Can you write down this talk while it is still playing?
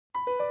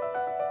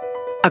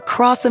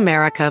Across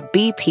America,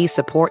 BP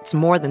supports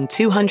more than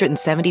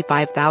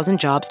 275,000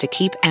 jobs to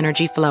keep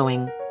energy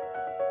flowing.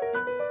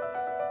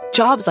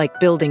 Jobs like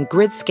building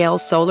grid-scale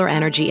solar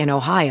energy in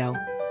Ohio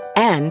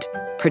and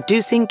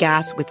producing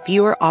gas with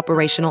fewer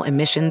operational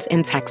emissions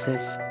in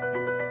Texas.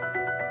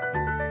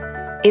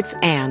 It's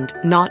and,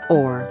 not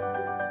or.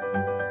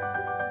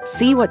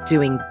 See what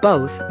doing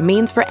both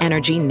means for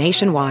energy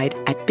nationwide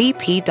at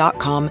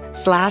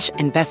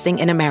bp.com/investing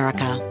in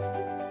America.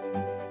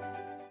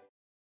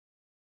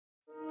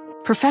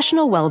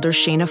 Professional welder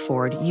Shayna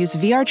Ford used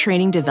VR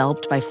training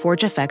developed by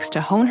ForgeFX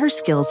to hone her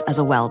skills as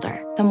a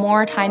welder. The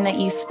more time that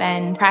you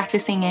spend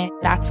practicing it,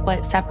 that's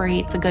what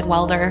separates a good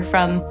welder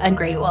from a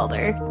great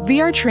welder.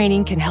 VR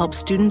training can help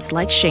students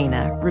like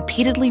Shayna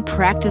repeatedly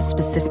practice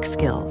specific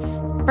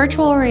skills.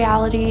 Virtual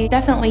reality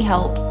definitely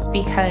helps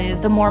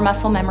because the more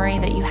muscle memory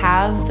that you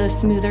have, the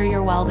smoother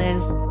your weld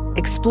is.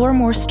 Explore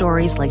more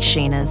stories like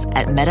Shayna's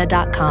at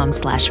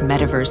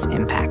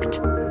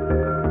meta.com/metaverseimpact.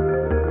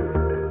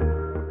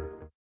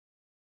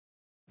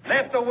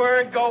 Let the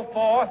word go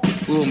forth.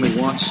 Fool me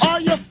once. Are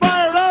you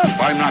fired up?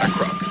 I'm not a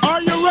crook. Are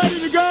you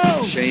ready to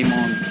go? Shame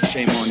on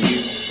you.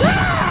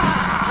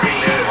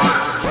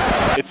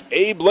 It's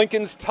Abe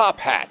Lincoln's Top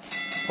Hat,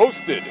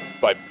 hosted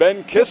by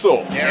Ben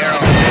Kissel.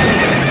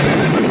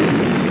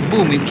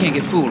 Fool me, we can't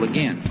get fooled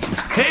again.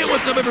 Hey,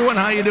 what's up, everyone?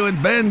 How you doing?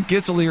 Ben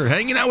Kissel here,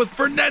 hanging out with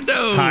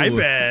Fernando. Hi,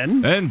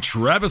 Ben. And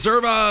Travis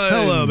Irvine.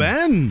 Hello,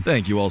 Ben.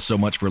 Thank you all so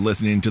much for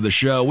listening to the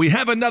show. We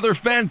have another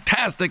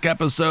fantastic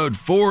episode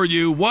for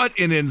you. What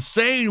an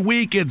insane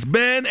week it's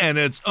been, and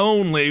it's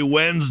only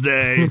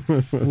Wednesday.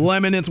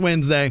 Lemon, it's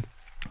Wednesday.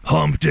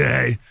 Hump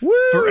day. Woo!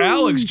 For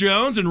Alex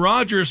Jones and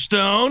Roger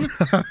Stone.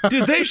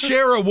 Did they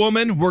share a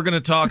woman? We're going to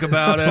talk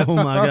about it. Oh,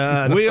 my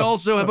God. We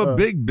also have a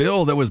big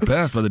bill that was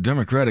passed by the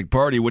Democratic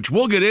Party, which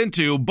we'll get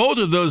into. Both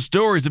of those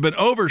stories have been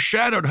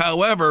overshadowed,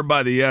 however,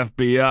 by the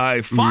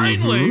FBI.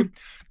 Finally,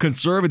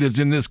 conservatives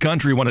in this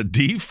country want to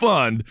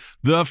defund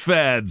the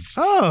feds.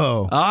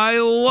 Oh. I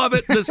love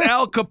it. This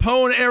Al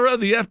Capone era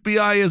the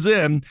FBI is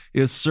in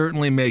is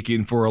certainly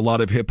making for a lot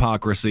of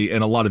hypocrisy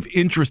and a lot of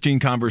interesting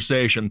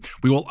conversation.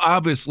 We will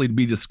obviously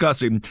be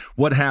discussing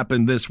what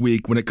happened this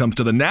week when it comes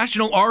to the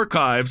National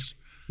Archives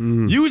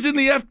using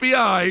the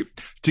FBI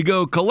to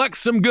go collect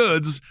some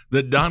goods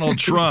that Donald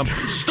Trump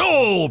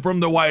stole from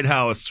the White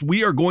House.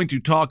 We are going to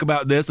talk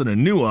about this in a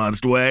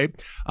nuanced way.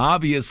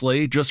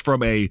 Obviously, just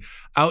from a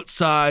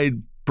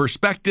outside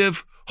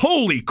perspective,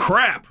 holy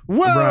crap. Whoa,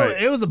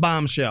 Right. It was a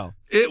bombshell.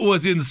 It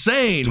was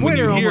insane.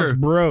 Twitter when you hear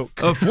almost broke.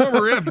 a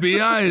former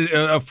FBI,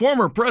 a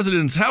former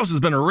president's house has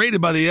been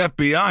raided by the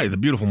FBI, the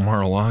beautiful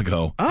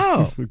Mar-a-Lago.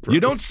 Oh. You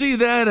don't see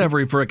that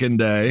every frickin'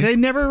 day. They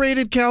never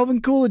raided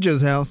Calvin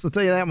Coolidge's house, I'll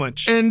tell you that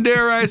much. And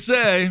dare I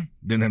say,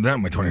 didn't have that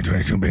in my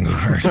 2022 bingo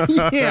card.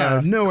 Yeah,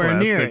 nowhere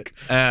near it.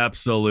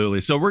 Absolutely.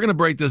 So we're going to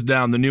break this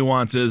down, the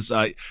nuances.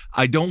 I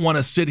don't want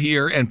to sit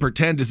here and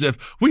pretend as if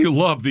we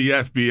love the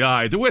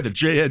FBI, the way that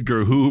J.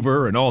 Edgar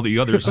Hoover and all the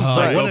other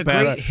psychopaths what a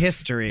great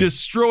history.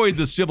 destroyed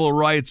the civil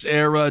rights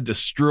era,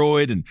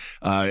 destroyed and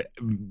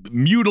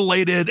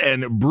mutilated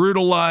and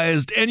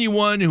brutalized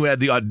anyone who had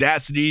the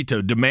audacity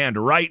to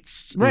demand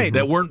rights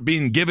that weren't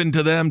being given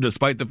to them,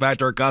 despite the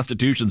fact our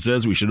Constitution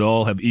says we should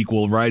all have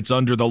equal rights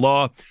under the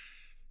law.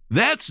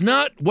 That's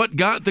not what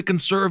got the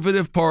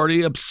conservative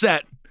party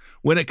upset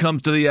when it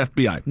comes to the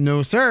FBI.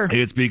 No, sir.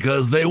 It's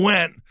because they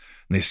went and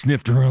they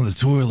sniffed around the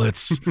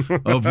toilets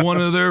of one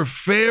of their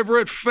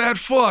favorite fat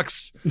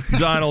fucks,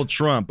 Donald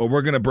Trump. But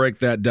we're going to break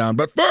that down.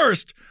 But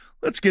first,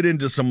 let's get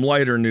into some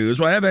lighter news.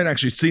 Well, I haven't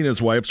actually seen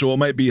his wife, so it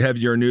might be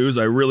heavier news.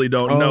 I really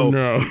don't know.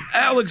 No.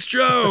 Alex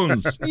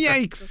Jones.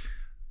 Yikes.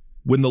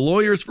 When the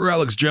lawyers for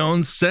Alex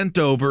Jones sent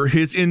over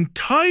his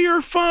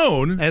entire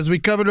phone, as we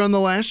covered on the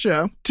last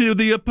show, to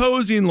the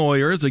opposing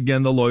lawyers,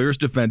 again, the lawyers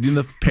defending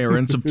the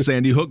parents of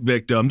Sandy Hook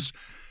victims,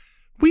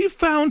 we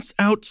found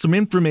out some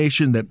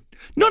information that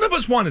none of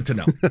us wanted to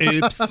know.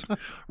 Oops.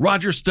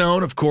 Roger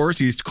Stone, of course,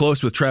 he's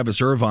close with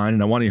Travis Irvine,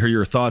 and I want to hear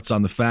your thoughts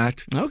on the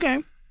fact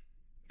that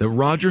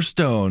Roger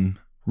Stone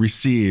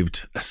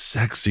received a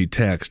sexy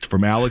text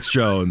from Alex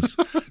Jones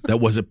that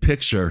was a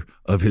picture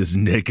of his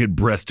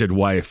naked-breasted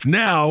wife.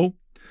 Now,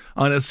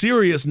 on a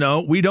serious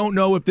note, we don't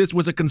know if this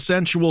was a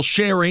consensual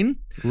sharing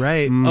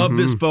of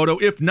this photo.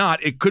 If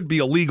not, it could be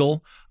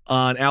illegal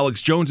on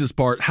Alex Jones's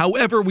part.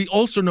 However, we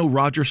also know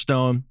Roger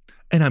Stone,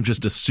 and I'm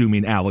just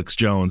assuming Alex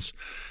Jones,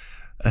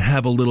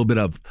 have a little bit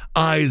of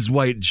eyes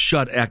wide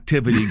shut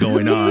activity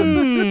going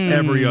on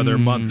every other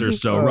month or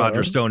so.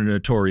 Roger Stone, a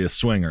notorious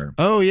swinger.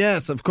 Oh,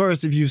 yes. Of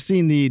course, if you've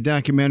seen the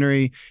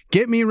documentary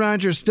Get Me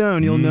Roger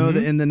Stone, you'll know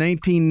that in the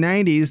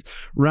 1990s,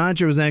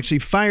 Roger was actually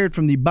fired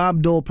from the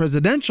Bob Dole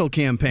presidential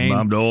campaign.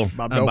 Bob Dole.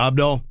 Bob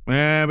Dole.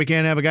 We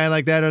can't have a guy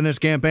like that on this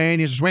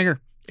campaign. He's a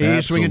swinger.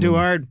 He's swinging too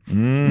hard.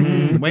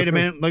 Wait a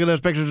minute. Look at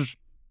those pictures.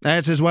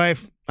 That's his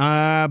wife.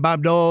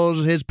 Bob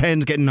Dole's, his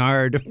pen's getting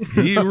hard.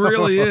 He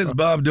really is,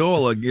 Bob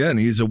Dole. Again,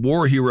 he's a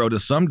war hero to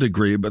some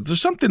degree, but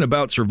there's something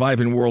about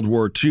surviving World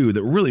War II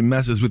that really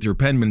messes with your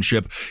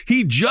penmanship.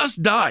 He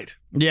just died.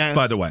 Yes.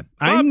 by the way.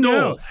 I Bob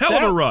know. Dole, hell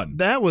of a run.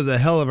 That was a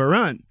hell of a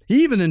run.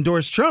 He even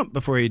endorsed Trump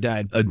before he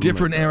died. A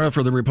different era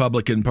for the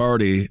Republican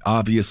Party.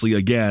 Obviously,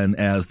 again,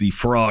 as the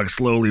frog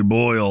slowly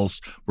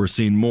boils, we're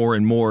seeing more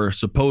and more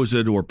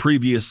supposed or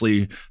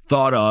previously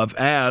thought of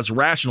as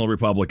rational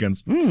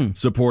Republicans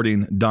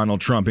supporting Donald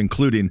Trump,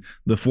 including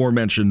the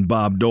aforementioned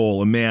Bob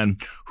Dole, a man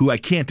who I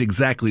can't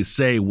exactly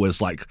say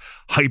was like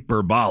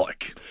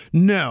hyperbolic.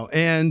 No.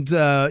 And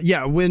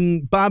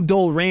when Bob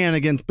Dole ran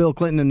against Bill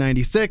Clinton in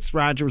 96,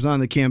 Roger was on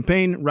the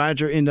campaign.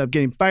 Roger ended up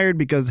getting fired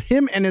because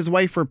him and his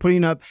wife were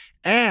putting up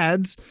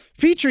ads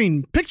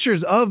featuring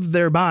pictures of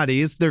their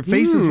bodies. Their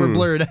faces were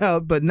blurred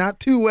out, but not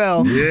too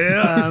well.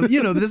 Yeah.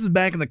 This is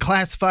back in the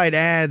classified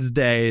ads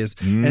days,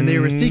 and they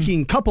were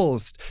seeking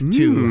couples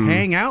to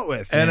hang out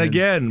with. And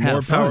again,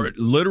 more power, fun.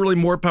 literally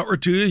more power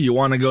to you. You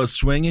want to go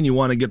swinging, you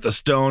want to get the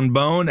stone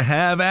bone,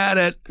 have at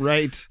it.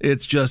 Right.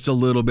 It's just a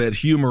little bit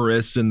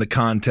humorous in the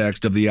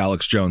context of the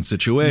Alex Jones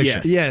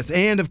situation. Yes.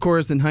 And of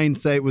course, in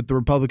hindsight, with the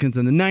Republicans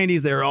in the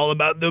 90s, they were all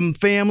about them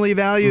family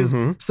values.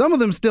 Some of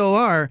them still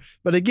are.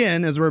 But again,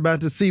 as we're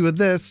about to see with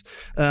this,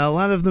 a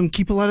lot of them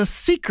keep a lot of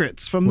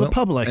secrets from the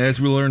public. As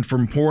we learned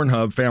from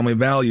Pornhub, family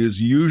values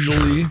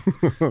usually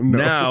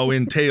now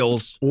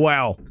entails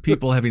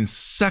people having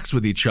sex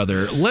with each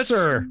other. Let's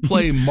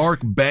play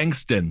Mark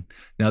Bankston.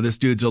 Now, this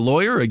dude's a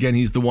lawyer. Again,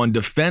 he's the one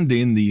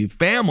defending the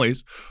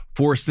families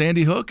for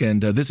Sandy Hook,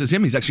 and this is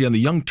him. He's actually on the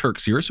Young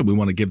Turks here, so we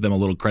want to give them a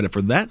little credit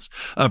for that,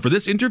 for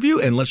this interview.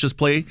 And let's just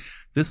play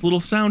this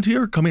little sound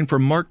here coming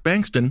from Mark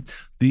Bankston,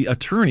 the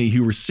attorney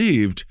who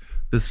received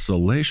this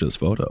salacious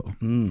photo.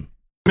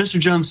 Mr.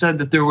 Jones said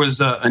that there was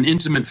an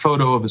intimate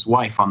photo of his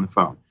wife on the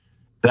phone.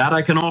 That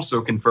I can also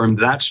confirm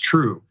that's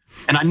true.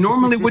 And I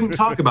normally wouldn't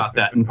talk about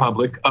that in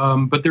public,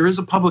 but there is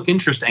a public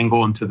interest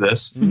angle into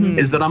this,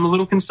 is that I'm a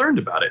little concerned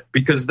about it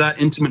because that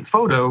intimate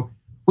photo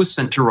was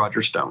sent to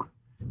Roger Stone.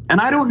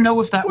 And I don't know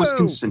if that was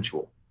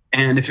consensual.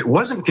 And if it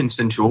wasn't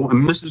consensual,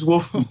 and Mrs.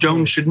 Wolf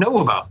Jones should know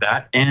about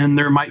that, and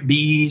there might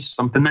be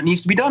something that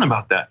needs to be done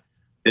about that.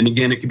 Then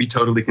again, it could be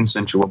totally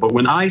consensual. But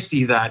when I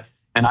see that,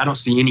 and I don't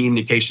see any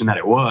indication that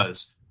it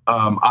was,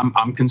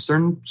 I'm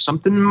concerned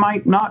something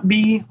might not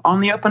be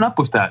on the up and up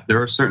with that.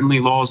 There are certainly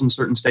laws in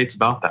certain states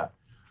about that.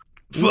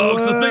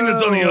 Folks, the thing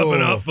that's on the up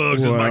and up,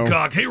 folks, is my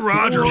cock. Hey,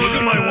 Roger, look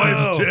at my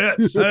wife's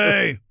tits.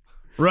 Hey,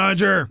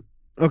 Roger.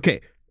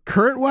 Okay,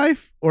 current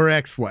wife or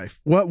ex-wife?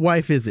 What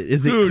wife is it?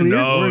 Is it Who clear?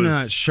 knows? We're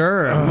not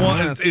sure.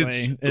 Well,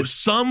 it's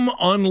some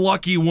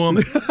unlucky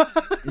woman.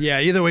 Yeah,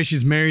 either way,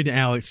 she's married to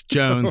Alex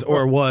Jones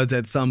or was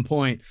at some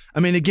point. I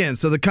mean, again,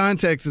 so the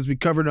context, as we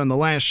covered on the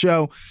last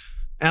show,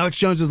 Alex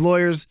Jones's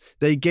lawyers,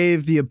 they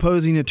gave the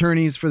opposing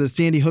attorneys for the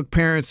Sandy Hook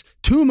parents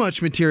too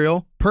much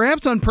material,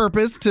 perhaps on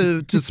purpose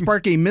to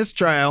spark a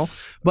mistrial,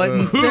 but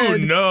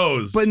instead, who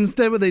knows? But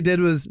instead, what they did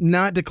was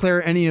not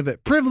declare any of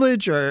it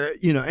privilege or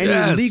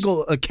any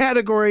legal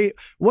category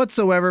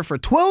whatsoever for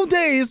 12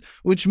 days,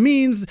 which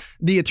means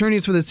the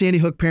attorneys for the Sandy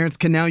Hook parents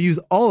can now use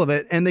all of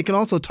it, and they can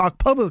also talk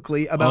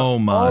publicly about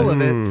all of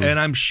it. And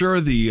I'm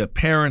sure the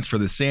parents for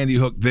the Sandy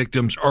Hook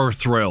victims are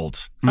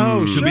thrilled.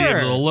 Oh, to be able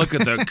to look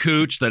at the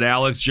cooch that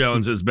Alex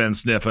Jones has been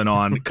sniffing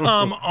on.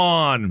 Come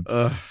on.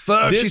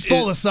 Folks, she's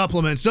full of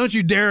supplements. Don't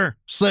you dare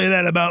say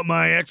that about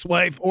my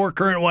ex-wife or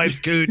current wife's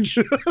cooch.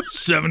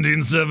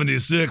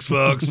 1776,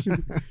 folks.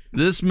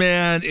 This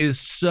man is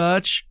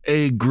such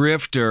a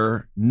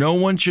grifter. No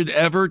one should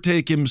ever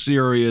take him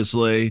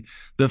seriously.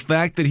 The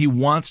fact that he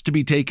wants to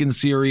be taken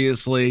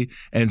seriously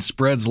and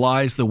spreads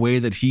lies the way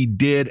that he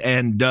did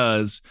and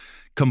does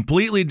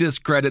completely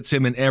discredits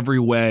him in every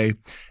way.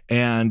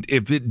 And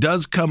if it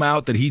does come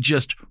out that he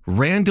just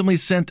randomly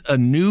sent a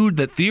nude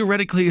that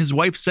theoretically his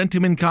wife sent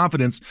him in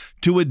confidence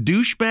to a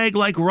douchebag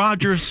like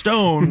Roger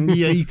Stone.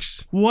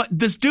 Yikes. What?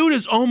 This dude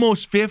is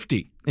almost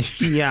 50.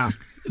 Yeah.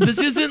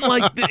 This isn't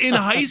like in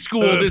high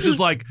school. This is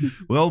like,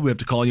 well, we have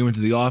to call you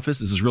into the office.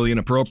 This is really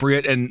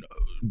inappropriate. And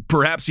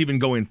perhaps even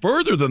going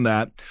further than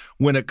that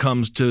when it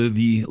comes to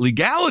the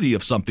legality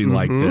of something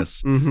like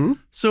this.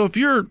 So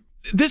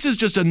this is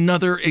just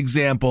another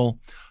example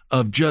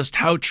of just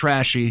how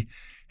trashy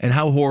and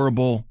how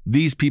horrible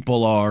these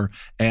people are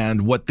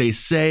and what they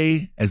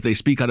say as they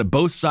speak out of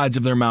both sides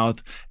of their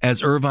mouth.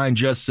 As Irvine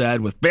just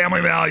said, with family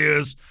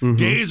values,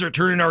 gays are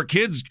turning our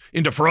kids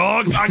into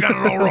frogs. I got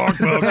it all wrong,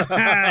 folks.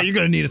 You're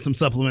going to need some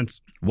supplements.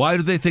 Why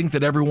do they think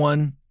that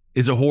everyone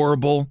is a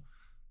horrible,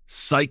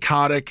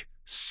 psychotic,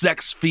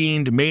 sex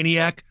fiend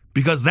maniac?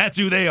 Because that's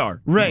who they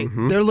are. Right.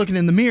 They're looking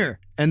in the mirror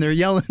and they're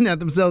yelling at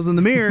themselves in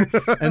the mirror.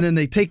 And then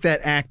they take that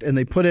act and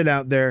they put it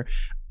out there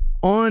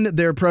on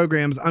their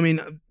programs. I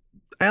mean,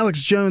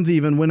 Alex Jones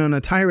even went on a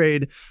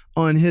tirade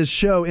on his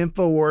show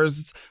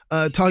InfoWars,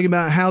 talking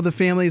about how the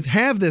families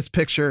have this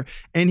picture,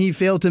 and he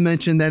failed to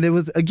mention that it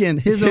was, again,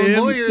 his own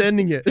lawyers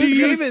sending it. who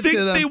gave it think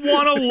to them. they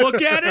want to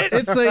look at it?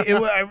 It's like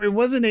it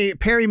wasn't a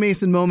Perry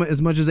Mason moment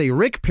as much as a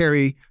Rick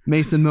Perry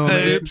Mason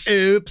moment.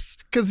 Oops.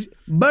 Because,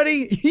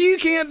 buddy, you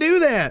can't do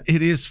that.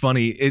 It is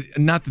funny.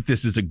 Not that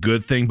this is a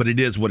good thing, but it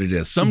is what it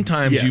is.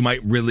 Sometimes you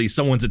might really,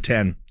 someone's a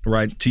 10,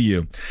 right, to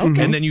you.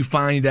 Okay. And then you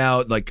find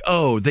out, like,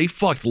 oh, they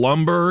fucked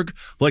Lumbergh,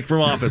 like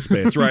from Office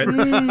Space, right?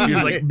 He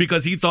was like,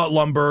 because he thought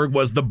Lumbergh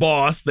was the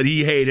boss that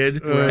he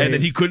hated, and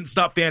then he couldn't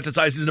stop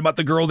fantasizing about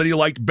the girl that he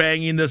liked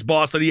banging this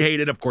boss that he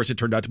hated. Of course, it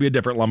turned out to be a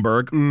different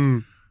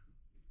Lumbergh.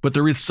 But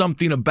there is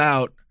something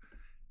about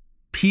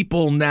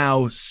people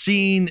now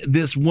seeing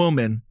this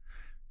woman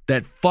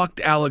that fucked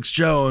Alex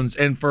Jones,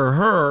 and for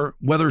her,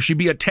 whether she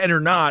be a 10 or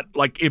not,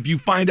 like if you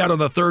find out on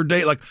the third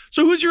date, like,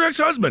 so who's your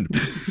ex-husband?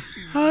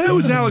 It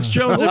was Alex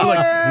Jones. I'd be like,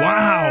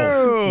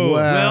 wow.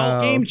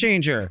 Well, game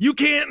changer. You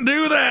can't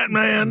do that,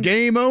 man.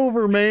 Game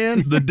over,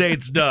 man. The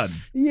date's done.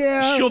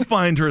 Yeah. She'll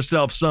find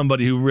herself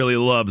somebody who really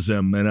loves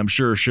him, and I'm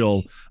sure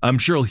he'll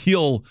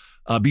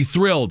be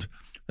thrilled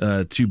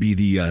to be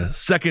the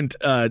second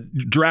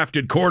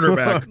drafted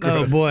quarterback.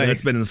 Oh, boy.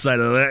 That's been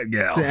inside of that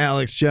gal. To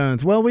Alex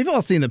Jones. Well, we've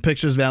all seen the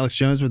pictures of Alex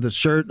Jones with his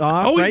shirt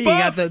off, oh, right? he's You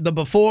buff. got the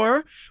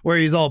before, where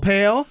he's all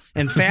pale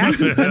and fat,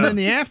 and then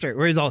the after,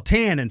 where he's all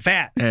tan and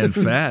fat. And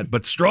fat,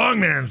 but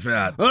strongman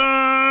fat.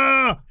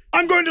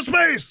 I'm going to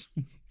space.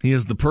 He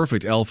has the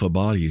perfect alpha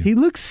body. He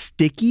looks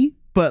sticky,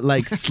 but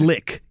like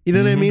slick. You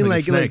know what I mean?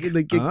 Like a snake.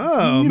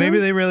 Maybe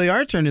they really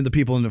are turning the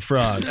people into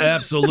frogs.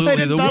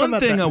 Absolutely. The one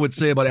thing I would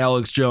say about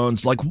Alex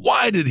Jones, like,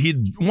 why did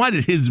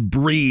his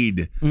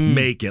breed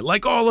make it?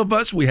 Like all of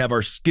us, we have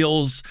our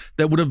skills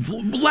that would have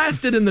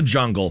lasted in the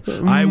jungle.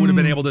 I would have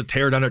been able to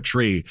tear down a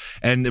tree.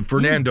 And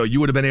Fernando, you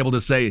would have been able to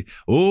say,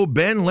 oh,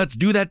 Ben, let's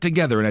do that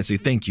together. And I say,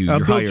 thank you. You're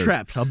build hired.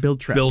 traps. I'll build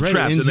traps. Build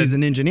traps. And he's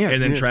an engineer.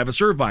 And then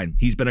Travis Irvine.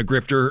 He's been a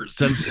grifter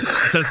since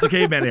the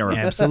caveman era.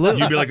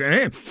 Absolutely. You'd be like,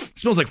 hey, it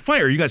smells like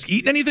fire. You guys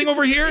eating anything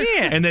over here?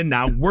 Yeah. And then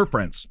now we're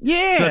friends.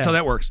 Yeah. So that's how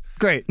that works.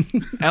 Great.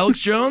 Alex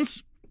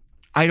Jones,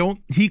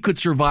 he could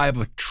survive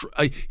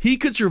he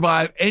could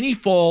survive any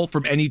fall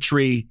from any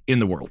tree in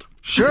the world.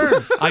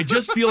 Sure. I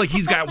just feel like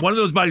he's got one of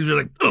those bodies where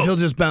like, ugh. He'll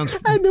just bounce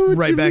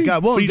right back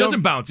up. Well, But he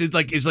doesn't bounce. It's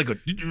like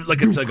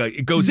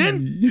it goes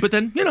in, but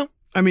then,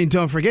 I mean,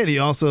 don't forget, he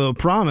also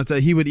promised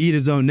that he would eat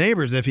his own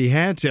neighbors if he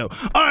had to.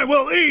 I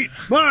will eat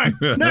my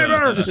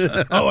neighbors.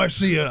 Oh, I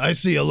see you. I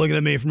see you looking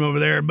at me from over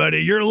there, buddy.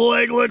 Your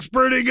leg looks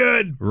pretty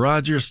good.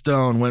 Roger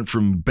Stone went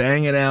from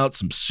banging out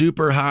some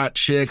super hot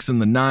chicks in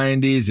the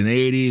 90s and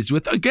 80s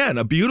with, again,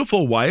 a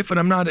beautiful wife. And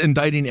I'm not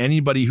indicting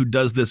anybody who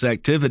does this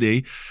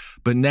activity,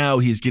 but now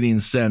he's getting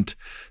sent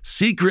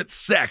secret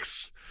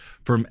sex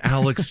from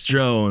Alex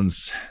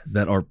Jones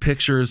that are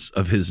pictures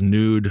of his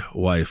nude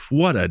wife.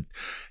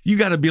 You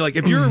got to be like,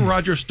 if you're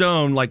Roger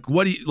Stone, like,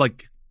 what do you,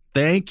 like,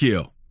 thank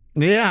you.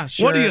 Yeah,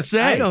 sure. What do you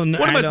say? I don't know.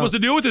 What am I supposed to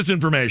do with this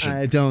information?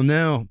 I don't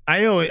know.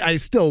 I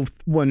still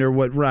wonder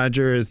what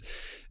Roger is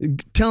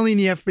telling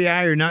the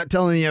FBI or not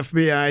telling the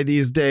FBI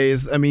these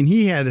days. I mean,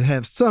 he had to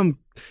have some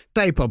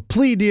type of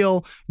plea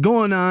deal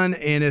going on,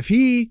 and if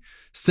he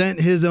sent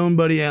his own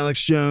buddy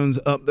Alex Jones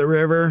up the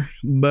river,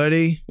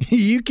 buddy,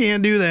 you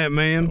can't do that,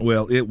 man.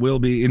 Well, it will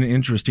be an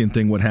interesting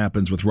thing what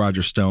happens with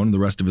Roger Stone the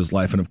rest of his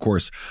life, and of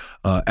course,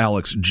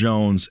 Alex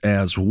Jones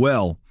as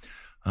well.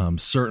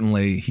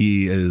 Certainly,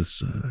 he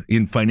is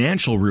in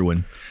financial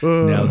ruin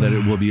now that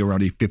it will be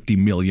around a $50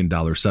 million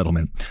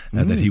settlement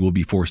that he will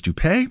be forced to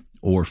pay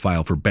or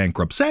file for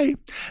bankruptcy,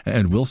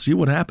 and we'll see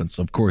what happens.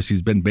 Of course,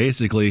 he's been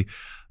basically...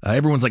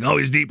 everyone's like, oh,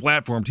 he's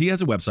deplatformed. He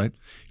has a website.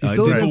 It's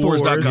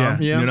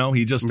Infowars.com. Yeah. You know,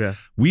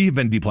 we've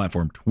been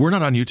deplatformed. We're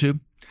not on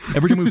YouTube.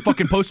 Every time we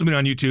fucking post something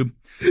on YouTube,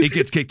 it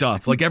gets kicked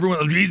off. Like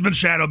everyone, he's been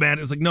shadow banned.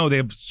 It's like, no, they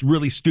have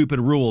really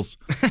stupid rules,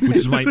 which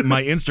is my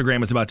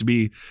Instagram is about to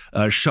be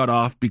shut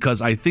off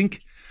because I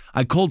think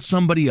I called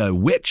somebody a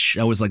witch.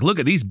 I was like, look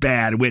at these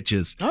bad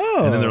witches.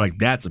 Oh. And then they're like,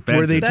 that's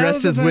offensive. Were they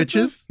dressed as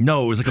witches?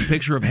 No, it was like a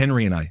picture of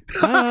Henry and I.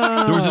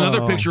 Oh. There was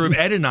another picture of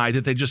Ed and I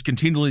that they just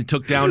continually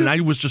took down, and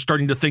I was just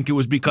starting to think it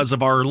was because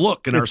of our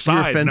look and our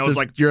size. And I was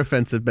like, you're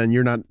offensive, Ben.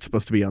 You're not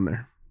supposed to be on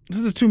there.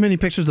 This is too many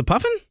pictures of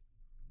Puffin?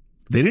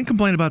 they didn't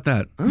complain about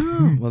that.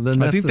 Oh, well then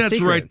that's I think the that's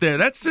secret. right there.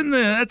 That's in the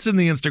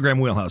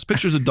Instagram wheelhouse.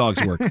 Pictures of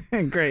dogs work.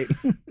 Great.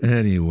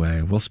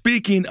 Anyway, well,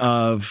 speaking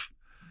of,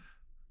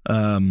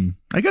 I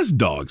guess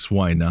dogs.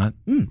 Why not?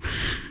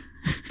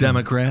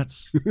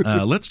 Democrats.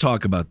 Let's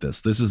talk about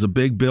this. This is a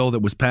big bill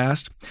that was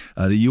passed.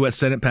 The U.S.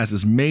 Senate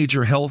passes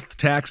major health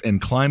tax and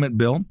climate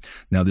bill.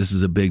 Now, this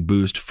is a big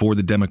boost for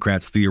the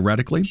Democrats,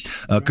 theoretically.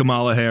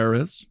 Kamala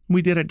Harris.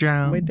 We did it,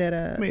 Joe. We did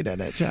it. We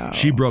did it, Joe.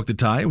 She broke the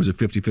tie. It was a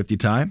 50-50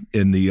 tie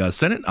in the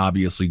Senate,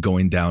 obviously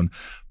going down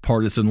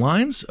partisan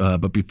lines.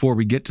 But before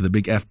we get to the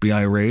big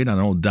FBI raid on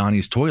old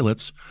Donnie's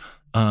toilets,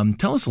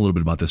 Tell us a little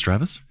bit about this,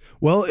 Travis.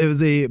 Well, it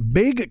was a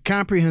big,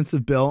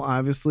 comprehensive bill.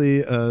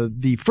 Obviously,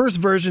 the first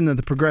version that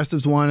the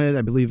progressives wanted,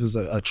 I believe, was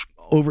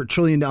over $1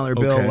 trillion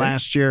bill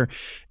last year.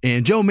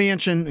 And Joe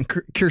Manchin and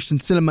Kyrsten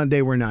Sinema,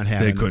 they were not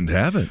having it. They couldn't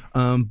have it.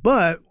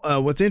 But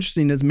what's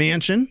interesting is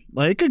Manchin,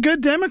 like a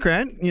good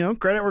Democrat,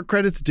 credit where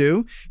credit's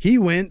due, he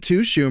went to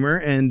Schumer,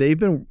 and they've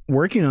been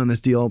working on this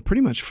deal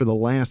pretty much for the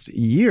last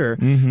year.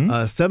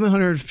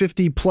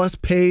 750-plus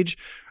page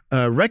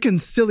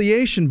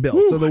reconciliation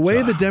bill. So the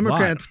way the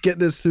Democrats get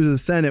this through the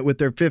Senate with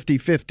their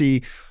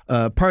 50-50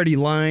 party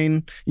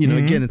line,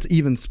 again, it's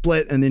even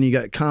split. And then you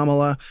got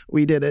Kamala,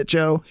 we did it,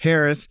 Joe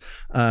Harris,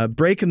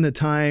 breaking the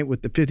tie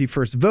with the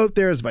 51st vote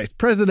there as vice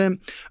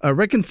president.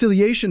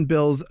 Reconciliation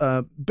bills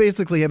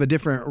basically have a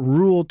different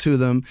rule to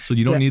them. So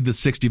you don't need the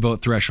 60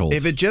 vote threshold.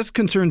 If it just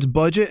concerns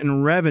budget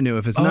and revenue,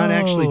 if it's not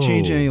actually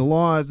changing any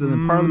laws, then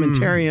the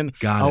parliamentarian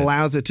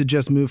allows it to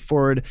just move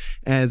forward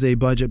as a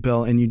budget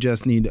bill, and you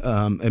just need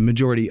a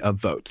majority of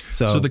votes.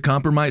 So the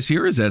compromise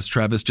here is, as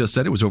Travis just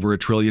said, it was over $1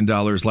 trillion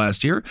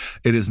last year.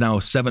 It is now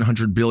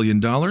 $700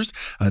 billion.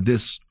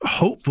 This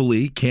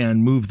hopefully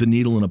can move the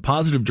needle in a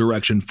positive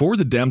direction for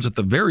the Dems. At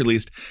the very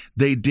least,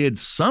 they did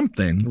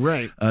something.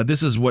 Right.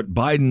 This is what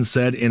Biden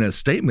said in a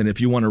statement.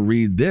 If you want to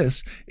read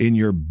this in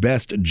your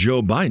best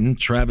Joe Biden,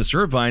 Travis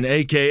Irvine,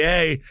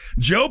 a.k.a.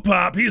 Joe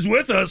Pop, he's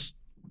with us.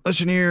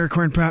 Listen here,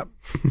 Corn Pop.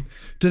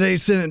 Today,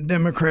 Senate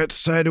Democrats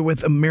sided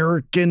with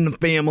American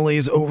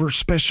families over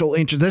special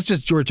interests. That's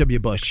just George W.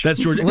 Bush. That's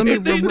George.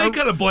 They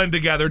kind of blend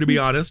together, to be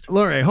honest.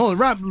 All right, hold on,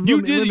 Rob.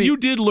 You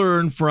did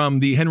learn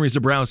from the Henry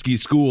Zebrowski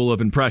School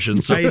of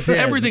Impressions. So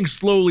everything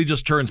slowly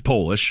just turns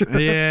Polish.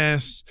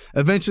 Yes.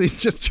 Eventually, it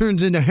just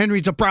turns into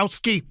Henry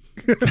Zebrowski.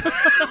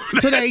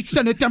 Today,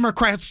 Senate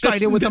Democrats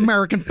sided with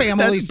American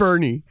families. That's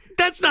Bernie.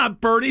 That's not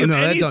Bernie.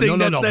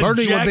 No.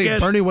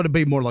 Bernie would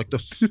be more like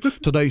this.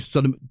 Today,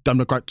 Senate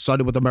Democrats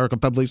sided with American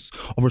families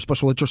over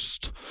special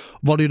interest,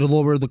 voting to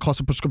lower the cost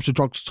of prescription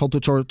drugs, health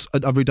insurance,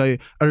 and everyday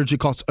energy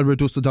costs, and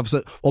reduce the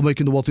deficit while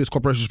making the wealthiest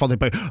corporations finally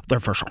pay their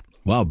fair share.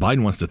 Wow,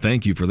 Biden wants to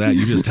thank you for that.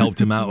 You just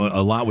helped him out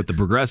a lot with the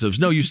progressives.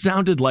 No, you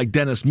sounded like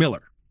Dennis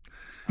Miller.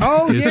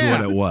 Oh, is yeah.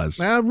 what it was.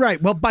 All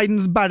right. Well,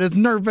 Biden's about as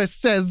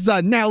nervous as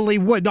Natalie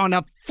Wood on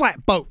a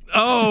flatboat.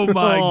 Oh,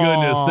 my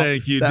goodness.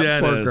 Thank you, that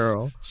Dennis. Poor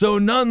girl. So,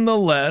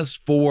 nonetheless,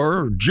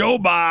 for Joe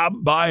Bob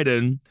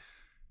Biden,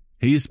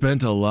 he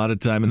spent a lot of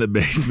time in the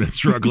basement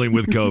struggling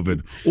with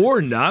COVID,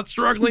 or not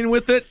struggling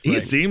with it. He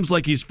seems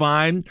like he's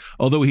fine,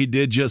 although he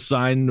did just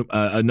sign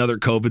another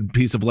COVID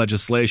piece of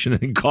legislation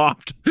and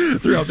coughed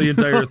throughout the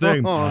entire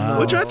thing,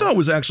 which I thought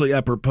was actually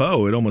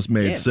apropos. It almost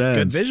made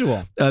sense. Good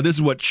visual. This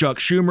is what Chuck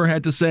Schumer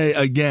had to say.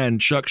 Again,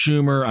 Chuck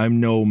Schumer, I'm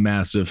no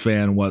massive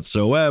fan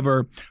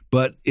whatsoever,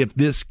 but if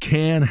this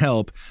can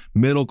help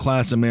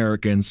middle-class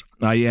Americans,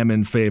 I am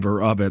in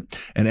favor of it.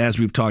 And as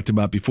we've talked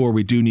about before,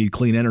 we do need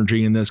clean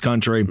energy in this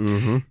country.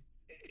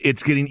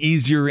 It's getting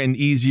easier and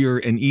easier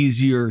and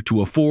easier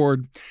to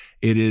afford.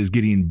 It is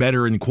getting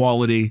better in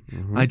quality.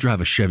 I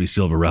drive a Chevy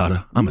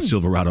Silverado. I'm a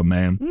Silverado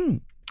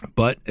man.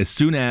 But as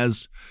soon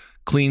as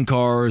clean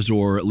cars,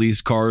 or at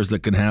least cars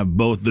that can have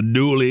both the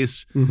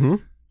dualies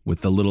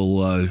with the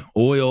little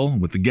oil,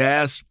 with the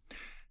gas,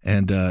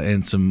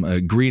 and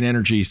some green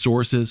energy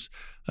sources,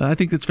 I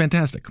think that's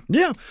fantastic.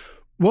 Yeah.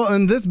 Well,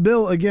 and this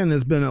bill, again,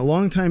 has been a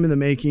long time in the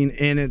making,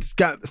 and it's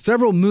got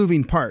several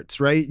moving parts,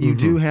 right? You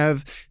do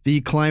have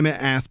the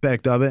climate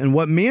aspect of it. And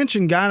what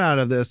Manchin got out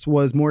of this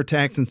was more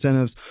tax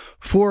incentives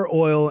for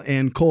oil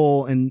and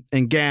coal and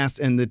gas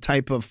and the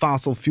type of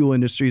fossil fuel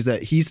industries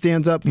that he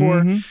stands up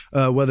for,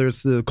 whether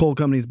it's the coal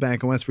companies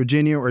back in West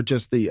Virginia or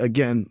just the,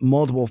 again,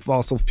 multiple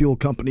fossil fuel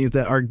companies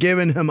that are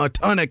giving him a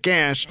ton of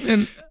cash.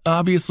 And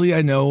obviously,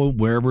 I know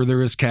wherever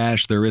there is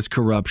cash, there is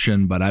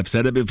corruption. But I've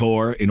said it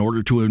before, in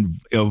order to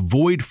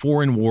avoid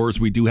foreign wars,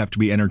 we do have to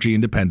be energy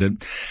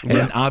independent.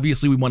 And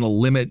obviously, we want to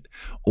limit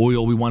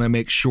oil. We want to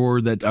make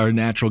sure that our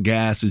natural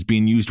gas is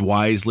being used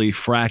wisely.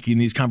 Fracking,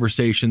 these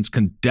conversations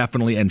can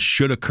definitely and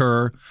should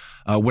occur.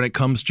 When it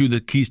comes to the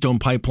Keystone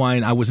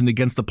Pipeline, I wasn't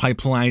against the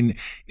pipeline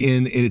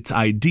in its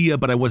idea,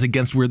 but I was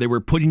against where they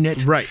were putting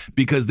it. Right.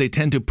 Because they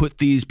tend to put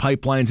these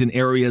pipelines in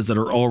areas that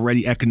are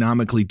already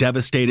economically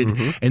devastated.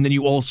 And then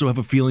you also have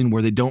a feeling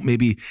where they don't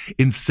maybe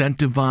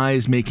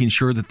incentivize making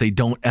sure that they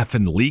don't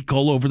effing leak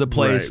all over the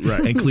place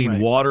and clean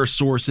water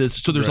sources.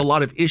 So there's a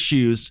lot of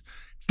issues.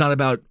 It's not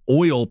about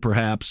oil,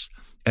 perhaps,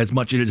 as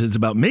much as it is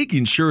about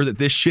making sure that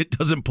this shit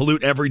doesn't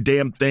pollute every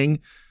damn thing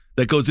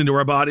that goes into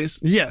our bodies.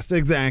 Yes,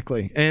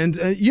 exactly. And,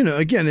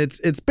 again,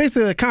 it's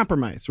basically a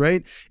compromise,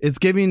 right? It's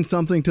giving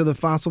something to the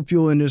fossil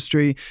fuel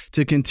industry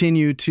to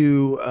continue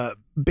to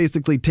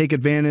basically take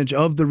advantage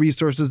of the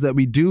resources that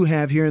we do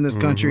have here in this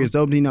country. It's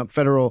opening up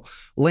federal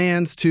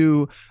lands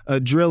to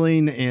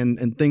drilling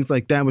and things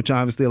like that, which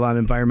obviously a lot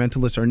of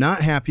environmentalists are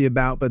not happy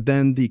about. But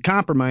then the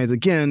compromise,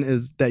 again,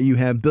 is that you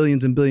have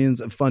billions and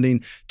billions of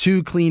funding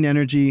to clean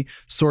energy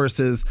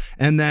sources,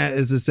 and that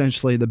is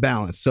essentially the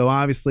balance. So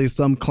obviously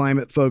some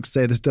climate folks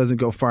say this doesn't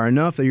go far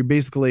enough, that you're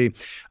basically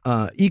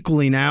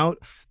equaling out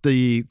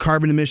the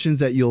carbon emissions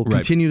that you'll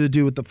continue to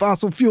do with the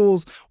fossil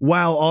fuels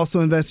while also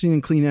investing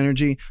in clean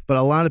energy. But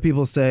a lot of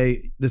people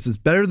say this is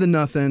better than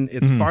nothing.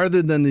 It's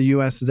farther than the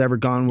U.S. has ever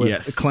gone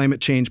with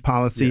climate change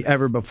policy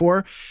ever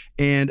before.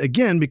 And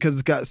again, because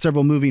it's got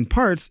several moving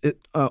parts,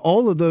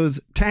 all of those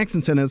tax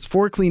incentives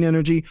for clean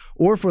energy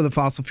or for the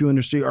fossil fuel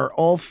industry are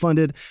all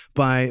funded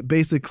by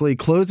basically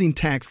closing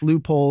tax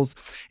loopholes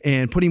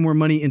and putting more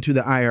money into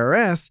the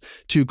IRS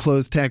to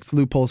close tax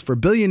loopholes for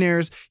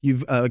billionaires.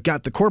 You've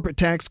got the corporate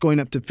tax going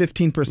up to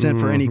 15%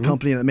 for any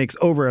company that makes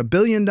over $1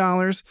 billion,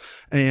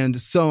 and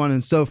so on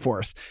and so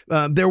forth.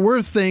 There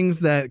were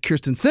things that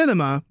Kyrsten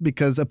Sinema,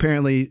 because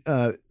apparently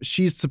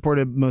she's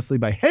supported mostly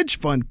by hedge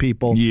fund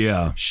people.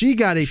 Yeah. She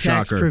got a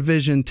tax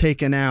provision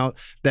taken out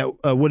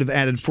that would have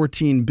added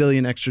 $14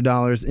 billion extra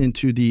dollars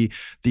into the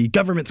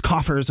government's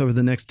coffers over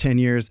the next 10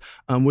 years,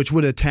 which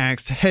would have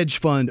taxed hedge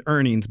fund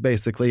earnings,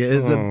 basically. It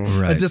is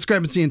a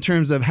discrepancy in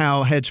terms of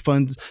how hedge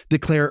funds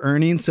declare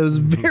earnings. So it's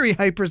very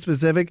hyper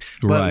specific.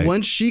 But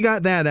once she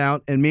got that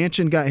out and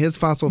Manchin got his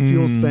fossil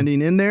fuel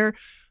spending in there,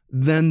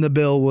 then the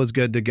bill was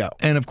good to go.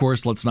 And of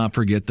course, let's not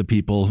forget the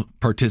people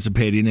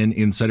participating in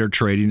insider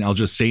trading. I'll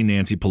just say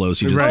Nancy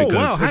Pelosi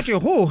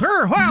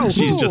because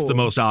she's just the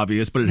most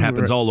obvious, but it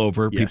happens all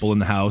over. People in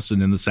the House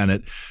and in the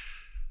Senate.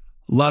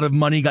 A lot of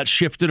money got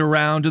shifted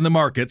around in the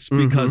markets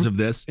because of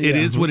this. It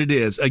is what it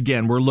is.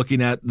 Again, we're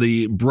looking at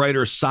the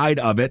brighter side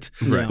of it.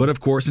 But of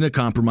course, in a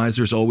compromise,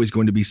 there's always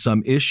going to be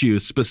some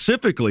issues.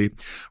 Specifically,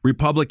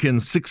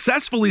 Republicans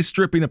successfully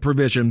stripping a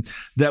provision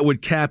that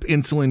would cap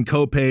insulin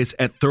copays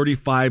at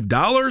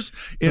 $35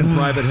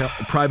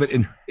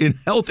 in in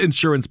health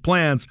insurance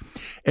plans.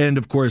 And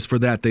of course, for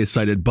that, they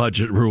cited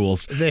budget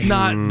rules,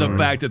 not the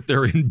fact that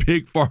they're in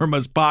Big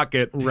Pharma's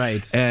pocket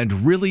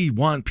and really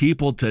want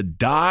people to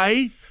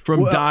die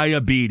from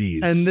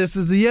diabetes. And this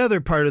is the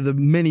other part of the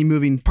many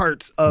moving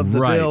parts of the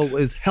bill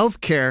is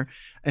healthcare.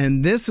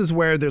 And this is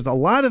where there's a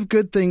lot of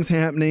good things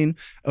happening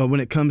when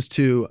it comes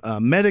to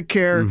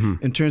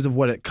Medicare in terms of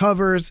what it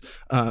covers,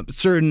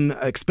 certain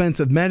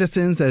expensive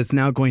medicines that it's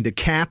now going to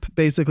cap,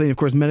 basically. And of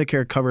course,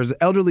 Medicare covers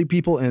elderly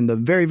people and the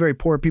very, very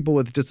poor people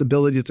with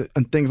disabilities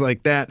and things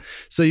like that.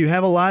 So you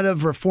have a lot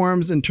of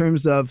reforms in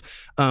terms of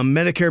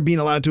Medicare being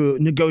allowed to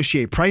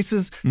negotiate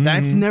prices.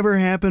 That's never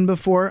happened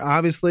before.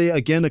 Obviously,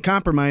 again, a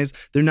compromise.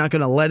 They're not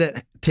going to let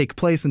it take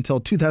place until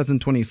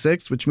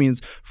 2026, which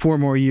means 4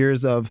 more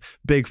years of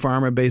Big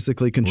Pharma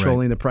basically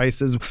controlling the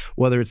prices,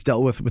 whether it's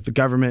dealt with the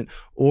government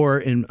or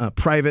in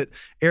private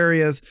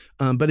areas.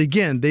 But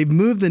again, they've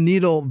moved the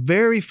needle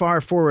very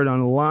far forward on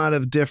a lot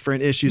of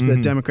different issues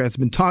that Democrats have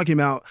been talking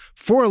about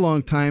for a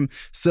long time.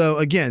 So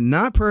again,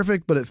 not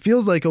perfect, but it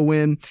feels like a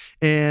win.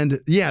 And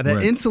that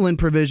insulin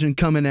provision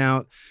coming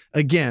out,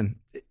 again,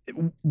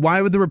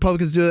 why would the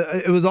Republicans do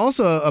it? It was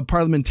also a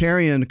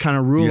parliamentarian kind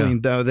of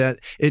ruling, though, that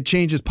it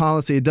changes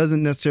policy. It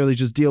doesn't necessarily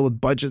just deal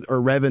with budget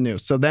or revenue.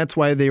 So that's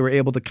why they were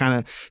able to kind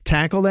of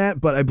tackle that.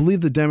 But I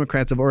believe the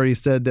Democrats have already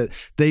said that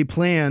they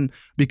plan,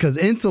 because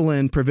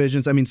insulin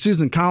provisions, I mean,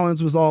 Susan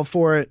Collins was all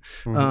for it.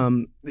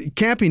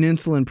 Capping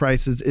insulin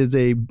prices is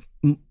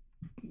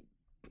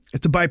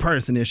it's a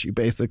bipartisan issue,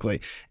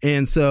 basically.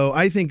 And so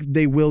I think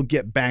they will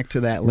get back to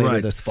that later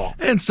this fall.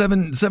 And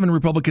seven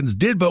Republicans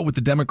did vote with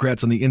the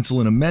Democrats on the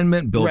insulin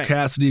amendment. Bill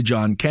Cassidy,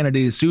 John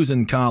Kennedy,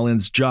 Susan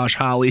Collins, Josh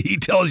Hawley. He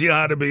tells you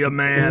how to be a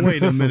man.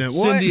 Wait a minute.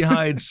 What? Cindy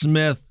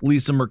Hyde-Smith,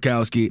 Lisa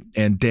Murkowski,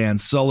 and Dan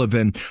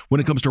Sullivan. When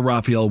it comes to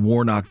Raphael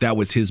Warnock, that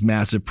was his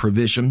massive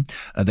provision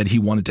that he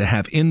wanted to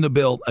have in the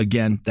bill.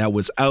 Again, that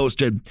was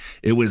ousted.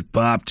 It was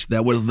bopped.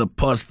 That was the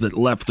pus that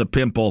left the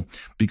pimple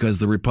because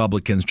the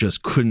Republicans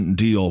just couldn't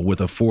deal with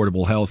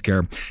affordable health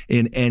care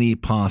in any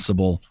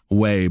possible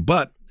way.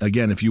 But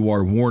again, if you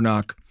are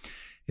Warnock,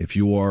 if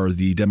you are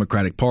the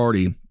Democratic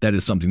Party, that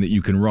is something that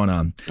you can run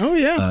on.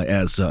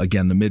 As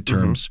again, the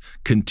midterms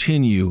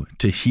continue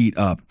to heat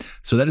up.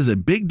 So that is a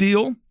big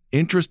deal.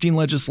 Interesting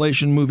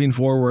legislation moving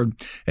forward.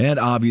 And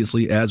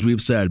obviously, as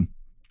we've said,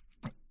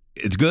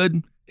 it's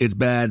good. It's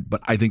bad,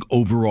 but I think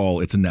overall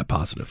it's a net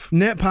positive.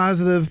 Net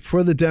positive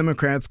for the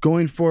Democrats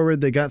going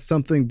forward. They got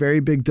something very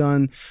big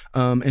done.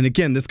 And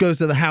again, this goes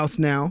to the House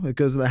now. It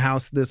goes to the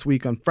House this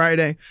week on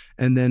Friday.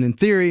 And then in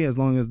theory, as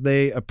long as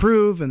they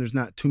approve and there's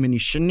not too many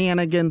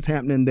shenanigans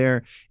happening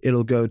there,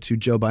 it'll go to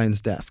Joe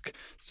Biden's desk.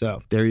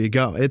 So there you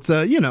go. It's,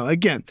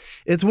 again,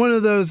 it's one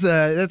of those,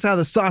 that's how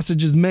the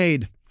sausage is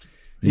made.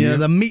 You know,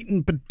 the meat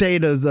and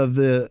potatoes of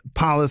the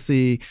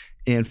policy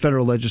and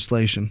federal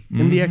legislation.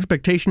 And the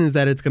expectation is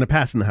that it's going to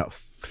pass in the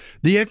House.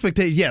 The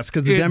expectation, yes,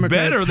 because the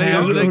Democrats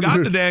they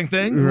got the dang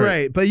thing.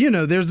 Right. But,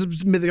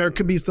 there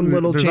could be some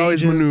little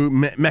changes. There's always new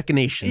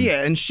machinations.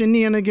 Yeah, and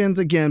shenanigans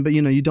again, but,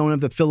 you don't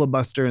have the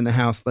filibuster in the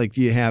House like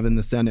you have in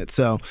the Senate.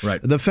 So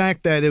the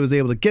fact that it was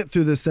able to get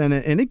through the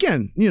Senate, and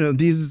again,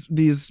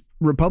 these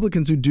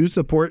Republicans who do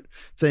support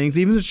things,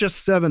 even if it's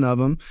just 7 of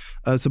them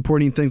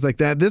supporting things like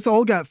that. This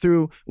all got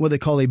through what they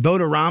call a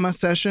vote-a-rama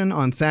session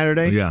on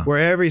Saturday, where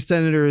every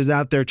senator is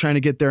out there trying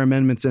to get their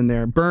amendments in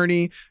there.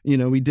 Bernie,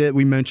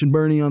 we mentioned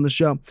Bernie on the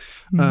show.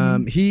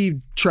 He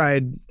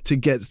tried to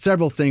get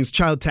several things,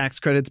 child tax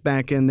credits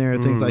back in there,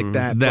 things like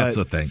that. That's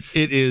the thing.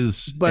 It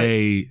is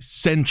a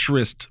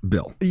centrist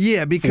bill.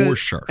 Yeah, because for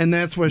sure. And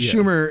that's what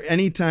Schumer,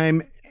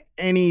 anytime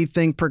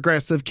anything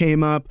progressive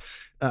came up,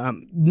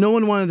 no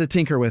one wanted to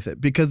tinker with it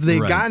because they'd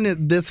gotten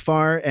it this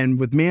far, and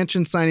with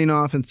Manchin signing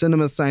off and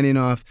Sinema signing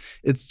off,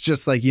 it's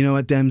just like, you know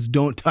what, Dems,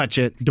 don't touch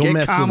it. Don't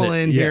mess Kamala with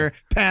it. in here,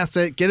 pass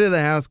it, get it to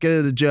the House, get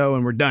it to Joe,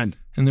 and we're done.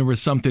 And there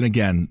was something,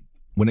 again,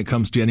 when it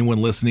comes to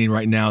anyone listening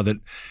right now that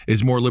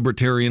is more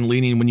libertarian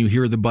leaning, when you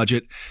hear the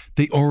budget,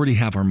 they already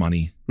have our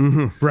money.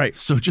 Right.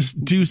 So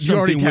just do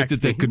something with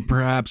it that could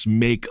perhaps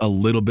make a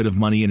little bit of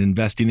money in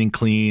investing in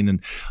clean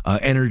and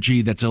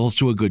energy that's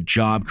also a good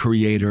job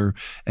creator.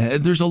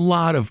 There's a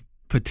lot of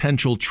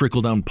potential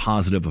trickle-down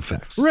positive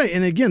effects. Right.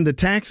 And again, the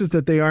taxes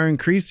that they are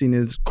increasing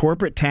is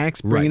corporate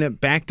tax, bringing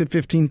it back to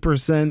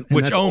 15%.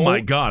 Which,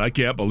 my God, I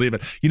can't believe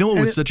it. You know what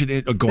was such an...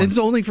 It's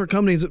only for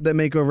companies that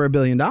make over $1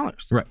 billion.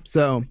 Right.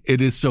 So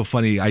it is so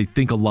funny. I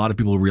think a lot of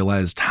people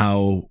realized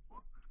how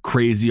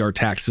crazy our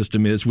tax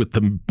system is with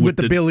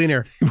the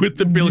billionaire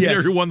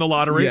who won the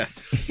lottery.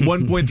 Yes.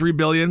 $1.3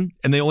 billion,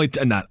 and they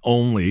not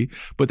only,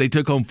 but they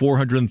took home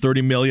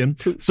 $430 million.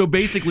 So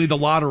basically, the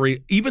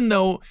lottery, even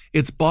though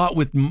it's bought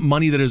with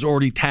money that is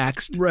already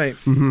taxed, right?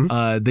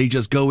 They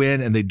just go in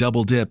and they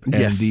double dip,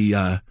 and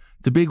the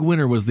big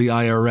winner was the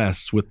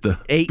IRS with the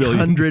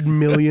 $800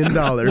 million.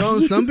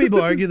 Well, some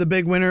people argue the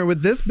big winner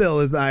with this bill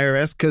is the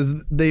IRS because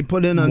they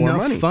put in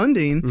enough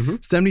funding,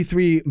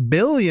 $73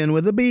 billion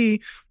with a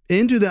B,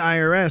 into the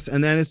IRS,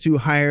 and that is to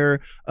hire,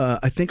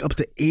 I think, up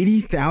to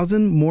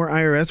 80,000 more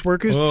IRS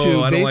workers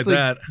to basically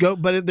go.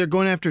 But they're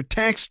going after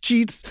tax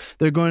cheats.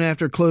 They're going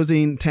after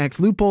closing tax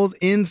loopholes.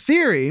 In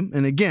theory,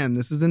 and again,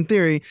 this is in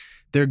theory,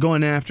 they're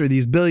going after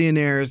these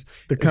billionaires,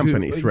 the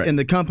companies, and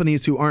the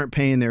companies who aren't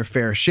paying their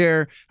fair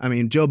share. I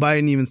mean, Joe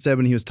Biden even said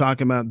when he was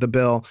talking about the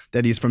bill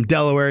that he's from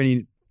Delaware,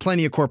 and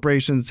plenty of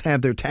corporations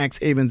have their tax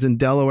havens in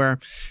Delaware,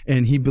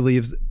 and he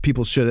believes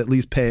people should at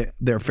least pay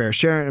their fair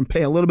share and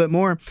pay a little bit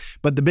more.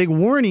 But the big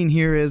warning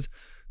here is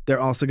they're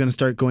also going to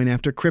start going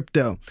after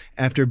crypto,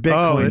 after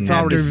Bitcoin,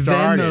 after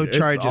Venmo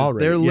charges.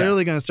 They're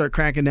literally going to start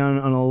cracking down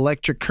on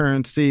electric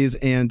currencies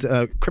and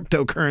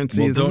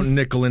cryptocurrencies. Well, don't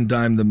nickel and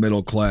dime the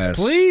middle class.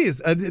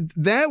 Please.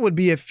 That would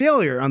be a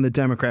failure on the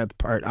Democrat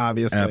part,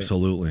 obviously.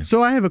 Absolutely.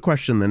 So I have a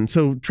question then.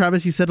 So,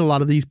 Travis, you said a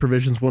lot of these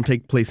provisions won't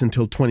take place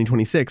until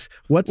 2026.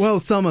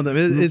 Well, some of them.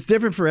 It's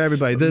different for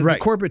everybody. The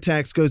corporate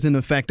tax goes into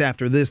effect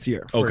after this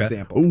year, for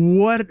example.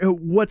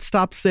 What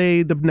stops,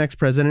 say, the next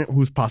president,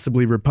 who's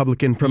possibly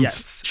Republican, from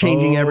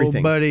changing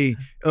everything? Buddy,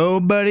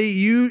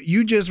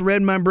 you just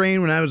read my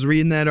brain when I was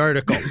reading that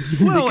article.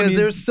 Because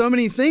there's so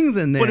many things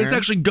in there. But it's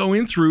actually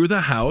going through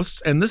the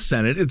House and the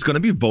Senate. It's going to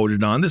be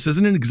voted on. This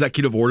isn't an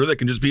executive order that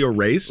can just be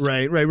erased.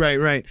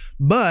 Right.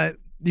 But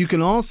you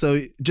can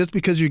also, just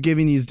because you're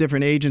giving these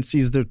different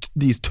agencies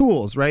these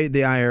tools, right?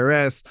 The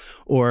IRS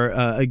or,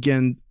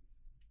 again,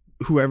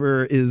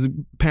 whoever is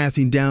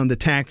passing down the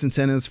tax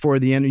incentives for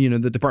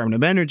the Department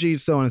of Energy,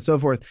 so on and so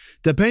forth,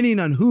 depending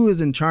on who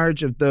is in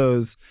charge of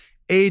those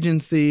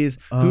agencies,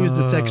 who's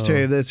the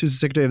secretary of this, who's the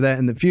secretary of that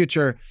in the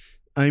future,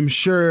 I'm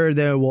sure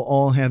they will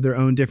all have their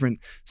own different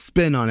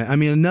spin on it. I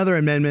mean, another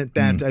amendment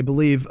that I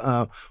believe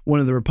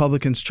one of the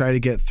Republicans tried to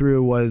get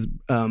through was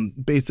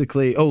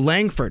basically,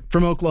 Langford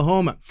from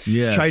Oklahoma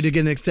tried to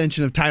get an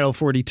extension of Title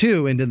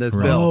 42 into this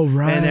bill. Oh,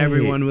 right. And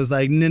everyone was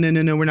like,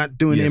 no, we're not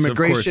doing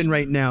immigration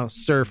right now,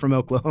 sir, from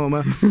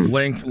Oklahoma.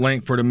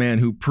 Langford, a man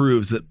who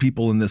proves that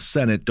people in the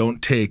Senate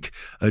don't take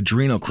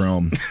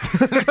adrenochrome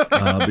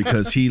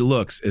because he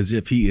looks as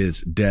if he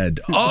is dead.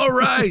 All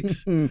right.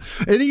 And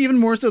even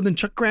more so than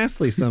Chuck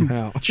Grassley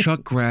somehow.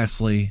 Chuck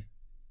Grassley.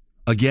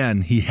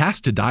 Again, he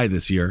has to die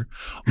this year.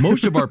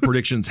 Most of our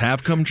predictions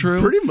have come true.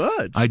 Pretty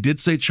much. I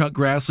did say Chuck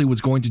Grassley was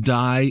going to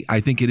die.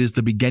 I think it is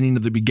the beginning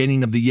of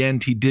the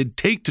end. He did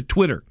take to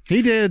Twitter.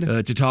 He did.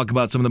 To talk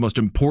about some of the most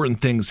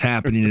important things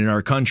happening in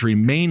our country,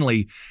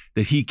 mainly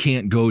that he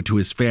can't go to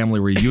his family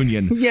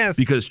reunion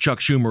because Chuck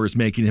Schumer is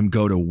making him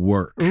go to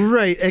work.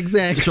 Right,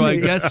 exactly. So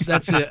I guess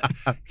that's it.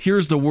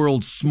 Here's the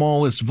world's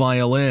smallest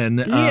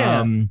violin.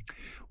 Yeah.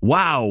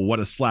 Wow,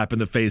 what a slap in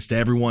the face to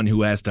everyone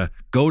who has to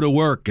go to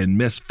work and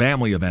miss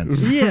family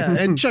events. Yeah,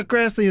 and Chuck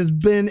Grassley has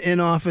been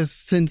in office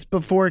since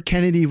before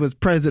Kennedy was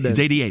president. He's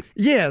 88.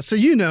 Yeah, so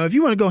if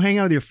you want to go hang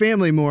out with your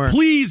family more,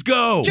 please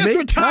go. Just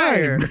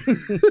retire.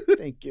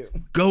 Thank you.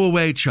 Go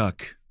away,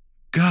 Chuck.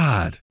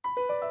 God.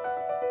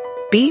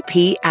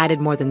 BP added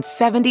more than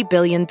 $70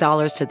 billion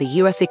to the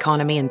U.S.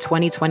 economy in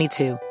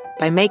 2022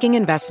 by making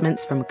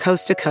investments from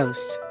coast to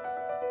coast.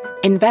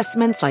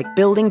 Investments like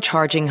building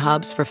charging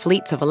hubs for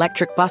fleets of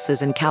electric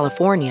buses in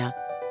California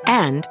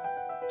and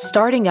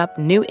starting up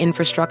new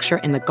infrastructure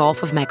in the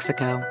Gulf of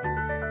Mexico.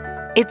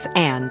 It's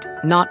and,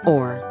 not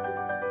or.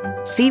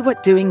 See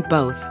what doing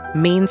both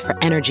means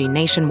for energy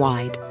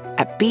nationwide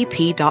at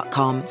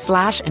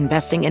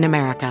bp.com/investing in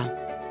America.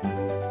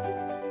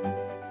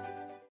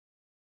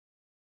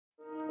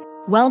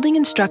 Welding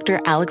instructor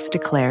Alex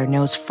DeClaire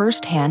knows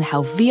firsthand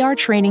how VR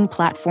training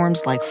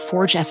platforms like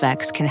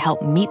ForgeFX can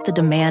help meet the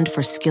demand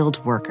for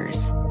skilled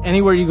workers.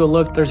 Anywhere you go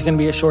look, there's going to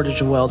be a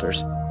shortage of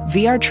welders.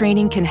 VR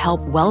training can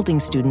help welding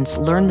students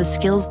learn the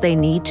skills they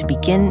need to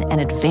begin and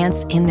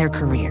advance in their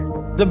career.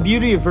 The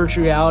beauty of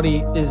virtual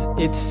reality is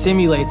it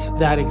simulates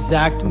that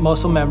exact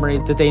muscle memory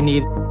that they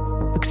need.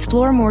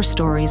 Explore more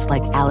stories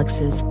like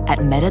Alex's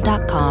at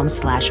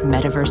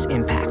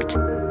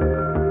meta.com/metaverseimpact.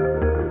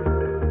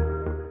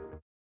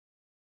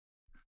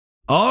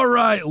 All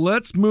right,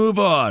 let's move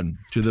on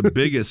to the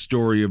biggest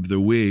story of the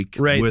week.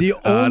 Right. The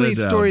only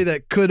story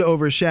that could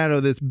overshadow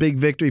this big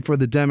victory for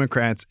the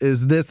Democrats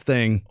is this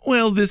thing.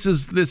 Well, this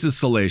is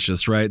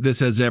salacious, right? This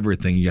has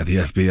everything. You got the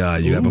FBI,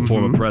 you have a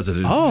former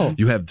president. Oh.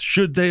 You have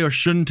should they or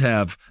shouldn't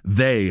have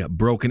they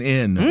broken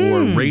in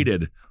or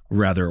raided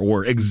rather,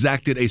 or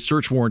exacted a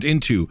search warrant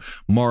into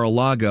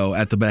Mar-a-Lago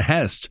at the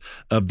behest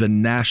of the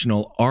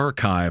National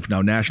Archive.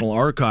 Now, National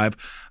Archive,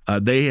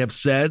 they have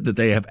said that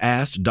they have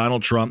asked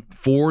Donald Trump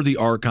for the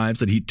archives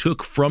that he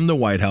took from the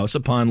White House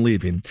upon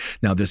leaving.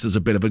 Now, this is a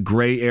bit of a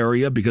gray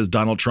area because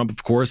Donald Trump,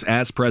 of course,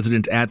 as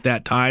president at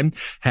that time,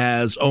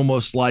 has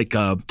almost like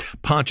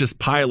Pontius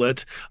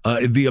Pilate,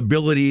 the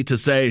ability to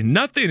say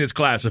nothing is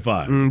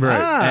classified.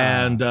 Right.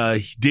 And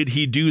did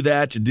he do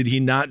that? Did he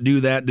not do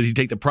that? Did he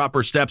take the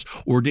proper steps?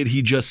 Or did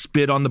he just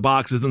spit on the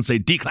boxes and say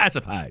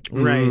declassified?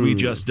 Right. We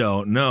just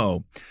don't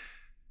know.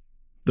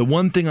 The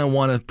one thing I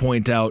want to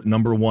point out,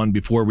 number one,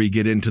 before we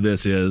get into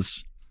this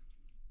is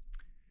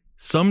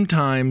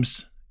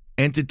sometimes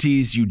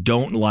entities you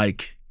don't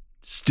like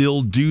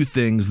still do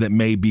things that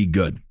may be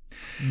good.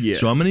 Yeah.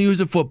 So I'm going to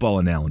use a football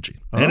analogy.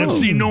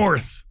 NFC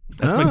North.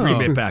 That's my Green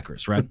Bay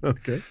Packers, right?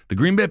 Okay. The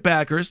Green Bay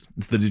Packers,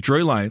 it's the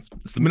Detroit Lions,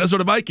 it's the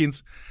Minnesota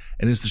Vikings,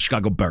 and it's the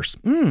Chicago Bears.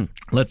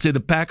 Let's say the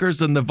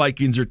Packers and the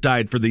Vikings are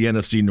tied for the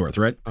NFC North,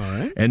 right? All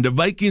right. And the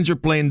Vikings are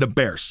playing the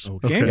Bears.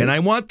 Okay. And I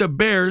want the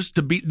Bears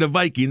to beat the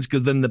Vikings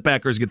because then the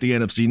Packers get the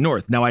NFC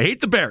North. Now, I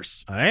hate the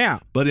Bears. Yeah.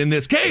 But in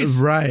this case,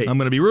 Right. I'm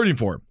going to be rooting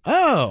for them.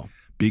 Oh.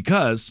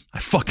 Because I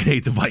fucking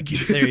hate the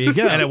Vikings. There you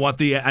go. and I want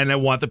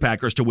the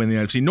Packers to win the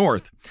NFC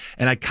North.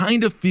 And I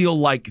kind of feel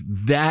like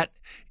that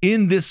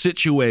in this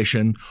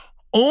situation,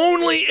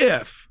 only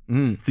if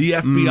the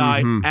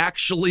FBI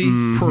actually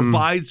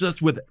provides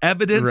us with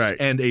evidence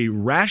and a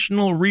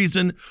rational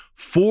reason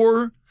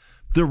for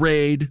the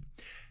raid,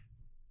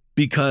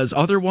 because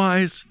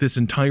otherwise this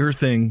entire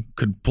thing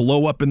could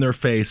blow up in their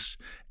face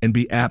and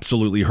be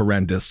absolutely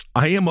horrendous.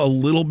 I am a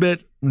little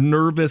bit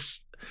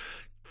nervous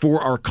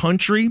for our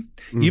country.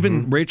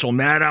 Even Rachel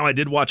Maddow, I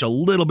did watch a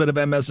little bit of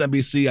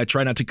MSNBC. I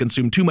try not to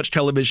consume too much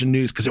television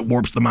news because it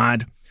warps the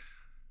mind.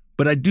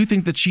 But I do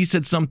think that she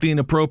said something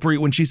inappropriate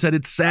when she said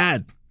it's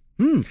sad.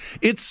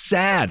 It's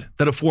sad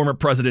that a former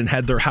president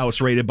had their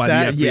house raided by the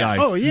FBI. Yes.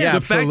 Oh, yeah, The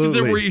fact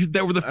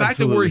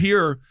that we're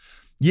here,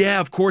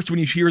 yeah, of course, when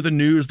you hear the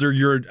news,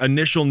 your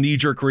initial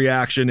knee-jerk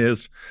reaction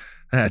is,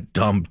 that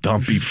dumb,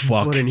 dumpy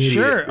fuck. What an idiot.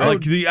 Sure.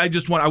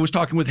 I was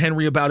talking with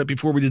Henry about it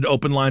before we did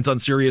open lines on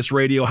Sirius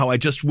Radio, how I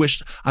just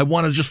wished I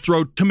want to just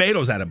throw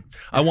tomatoes at him.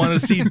 I want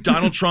to see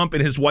Donald Trump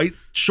in his white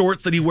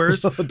shorts that he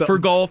wears for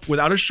golf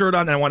without a shirt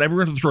on, and I want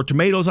everyone to throw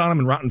tomatoes on him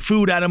and rotten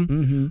food at him.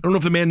 I don't know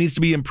if the man needs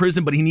to be in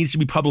prison, but he needs to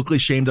be publicly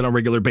shamed on a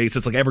regular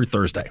basis, like every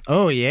Thursday.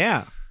 Oh,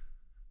 yeah.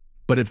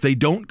 But if they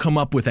don't come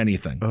up with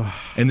anything,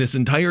 and this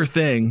entire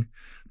thing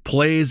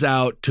plays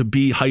out to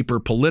be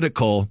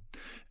hyper-political,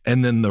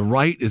 and then the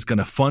right is going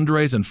to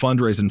fundraise and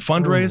fundraise and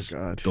fundraise.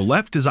 Oh, the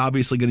left is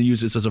obviously going to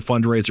use this as a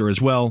fundraiser as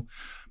well.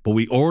 But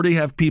we already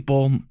have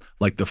people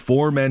like the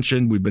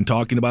aforementioned, we've been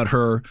talking about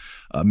her,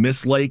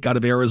 Miss Lake out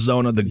of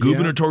Arizona, the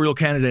gubernatorial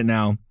candidate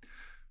now.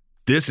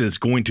 This is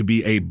going to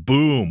be a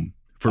boom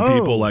for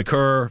people like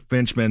her,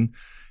 Finchman,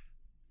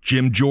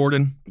 Jim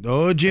Jordan.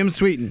 Oh, Jim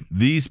Sweeten.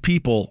 These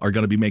people are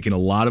going to be making a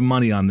lot of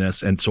money on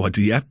this. And so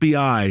to the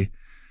FBI,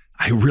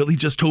 I really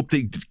just hope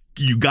that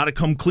you got to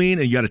come clean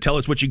and you got to tell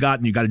us what you got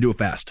and you got to do it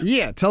fast.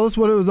 Yeah, tell us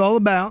what it was all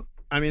about.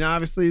 I mean,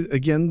 obviously,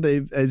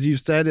 again, as you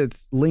said,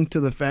 it's linked to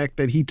the fact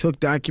that he took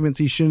documents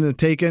he shouldn't have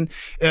taken.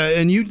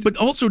 But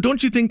also,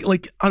 don't you think,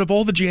 like, out of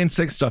all the Jan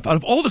 6 stuff, out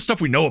of all the stuff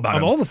we know about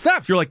him, all the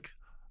stuff, you're like,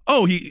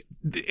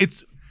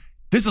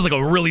 this is like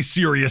a really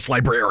serious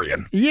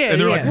librarian. Yeah,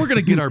 and they're like, we're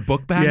gonna get our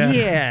book back.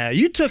 Yeah,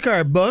 you took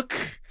our book,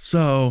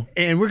 so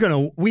and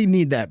we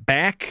need that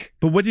back.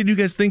 But what did you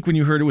guys think when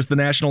you heard it was the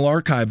National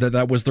Archive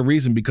that was the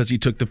reason, because he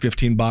took the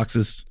 15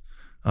 boxes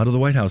out of the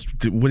White House?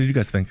 What did you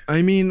guys think?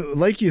 I mean,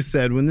 like you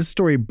said, when this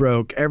story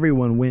broke,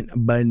 everyone went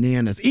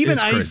bananas. Even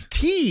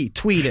Ice-T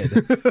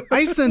tweeted.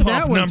 I sent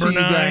that one to you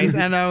guys,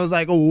 and I was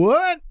like,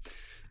 what?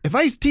 If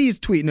Ice-T is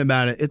tweeting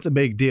about it, it's a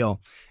big deal.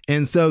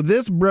 And so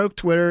this broke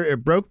Twitter.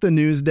 It broke the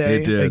news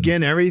day. It did.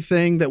 Again,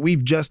 everything that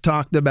we've just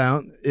talked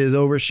about is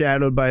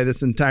overshadowed by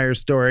this entire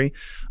story.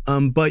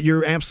 But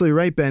you're absolutely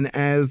right, Ben.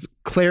 As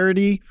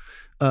clarity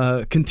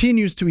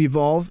continues to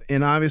evolve.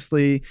 And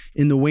obviously,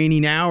 in the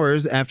waning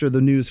hours after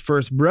the news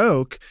first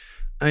broke,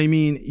 I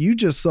mean, you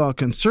just saw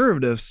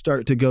conservatives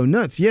start to go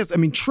nuts. Yes, I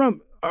mean,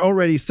 Trump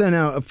already sent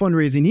out a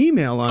fundraising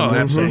email on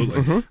that.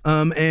 Absolutely.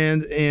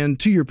 And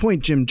to your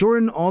point, Jim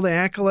Jordan, all the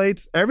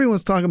acolytes,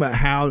 everyone's talking about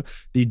how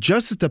the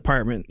Justice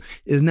Department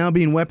is now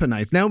being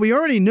weaponized. Now, we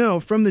already know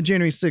from the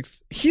January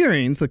 6th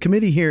hearings, the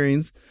committee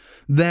hearings,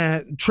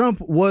 that Trump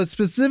was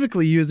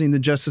specifically using the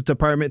Justice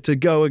Department to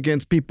go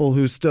against people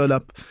who stood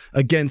up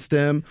against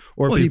him,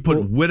 or people.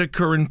 He put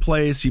Whitaker in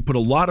place. He put a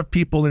lot of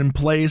people in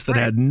place that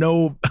had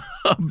no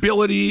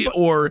ability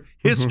or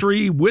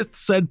history with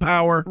said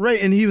power.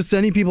 Right, and he was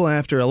sending people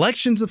after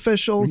elections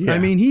officials. Yeah. I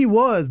mean, he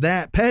was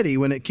that petty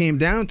when it came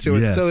down to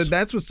it. Yes. So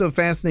that's what's so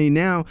fascinating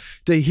now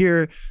to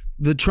hear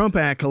the Trump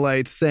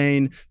acolytes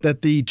saying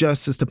that the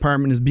Justice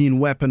Department is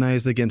being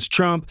weaponized against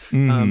Trump.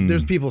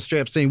 There's people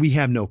straight up saying we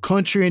have no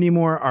country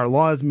anymore. Our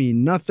laws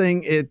mean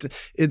nothing.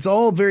 It's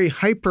all very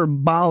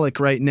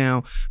hyperbolic right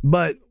now.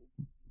 But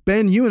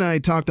Ben, you and I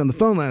talked on the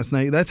phone last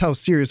night. That's how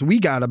serious we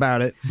got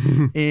about it.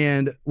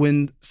 And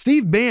when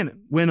Steve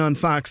Bannon went on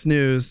Fox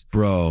News,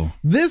 bro,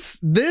 this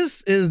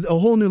is a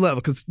whole new level.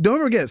 Because don't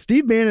forget,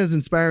 Steve Bannon is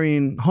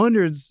inspiring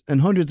hundreds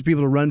and hundreds of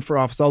people to run for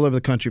office all over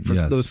the country for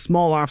those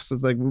small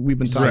offices like we've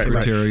been talking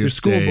about. Your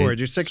school board,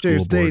 your Secretary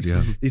of State.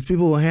 These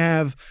people will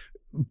have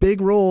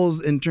big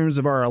roles in terms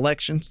of our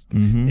elections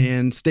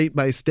and state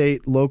by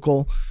state,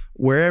 local,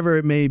 wherever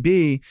it may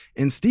be.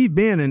 And Steve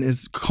Bannon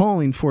is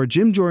calling for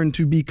Jim Jordan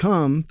to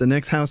become the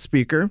next House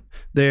Speaker.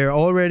 They're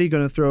already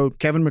going to throw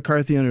Kevin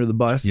McCarthy under the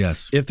bus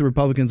if the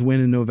Republicans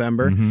win in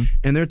November.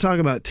 And they're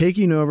talking about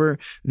taking over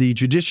the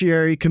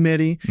Judiciary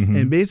Committee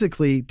and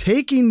basically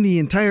taking the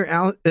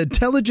entire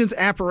intelligence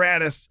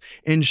apparatus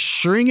and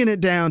shrinking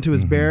it down to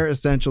its bare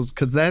essentials,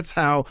 because that's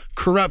how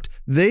corrupt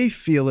they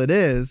feel it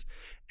is.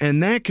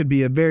 And that could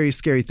be a very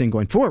scary thing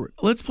going forward.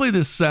 Let's play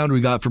this sound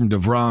we got from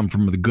DeVrom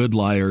from The Good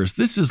Liars.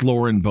 This is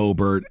Lauren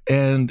Boebert,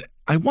 and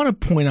I want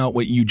to point out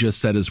what you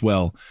just said as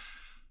well.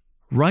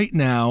 Right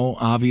now,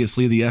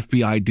 obviously, the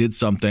FBI did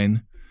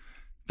something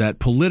that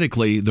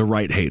politically the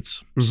right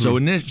hates. So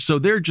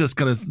they're just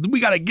going to, we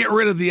got to get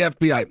rid of the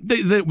FBI.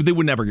 They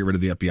would never get rid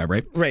of the FBI,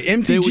 right? Right.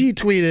 MTG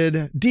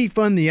tweeted,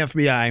 defund the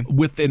FBI.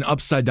 With an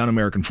upside down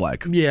American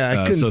flag. Yeah, I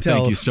couldn't so tell.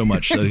 Thank you so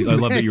much. I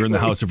love that you're in the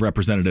House of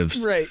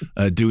Representatives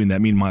doing that.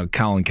 Meanwhile,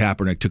 Colin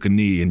Kaepernick took a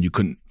knee and you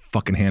couldn't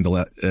fucking handle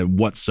that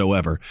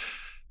whatsoever.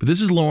 But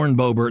this is Lauren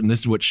Boebert, and this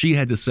is what she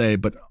had to say.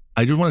 But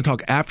I do want to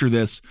talk after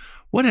this.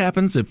 What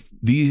happens if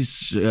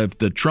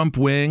the Trump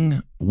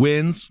wing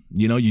wins?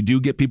 You know, you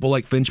do get people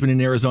like Finchman in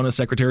Arizona,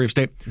 Secretary of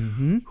State.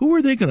 Who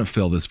are they going to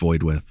fill this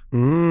void with?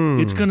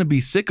 It's going to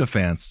be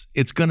sycophants.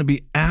 It's going to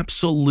be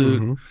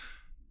absolute,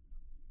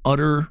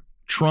 utter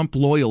Trump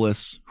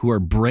loyalists who are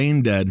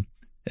brain dead,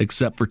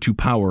 except for to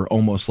power,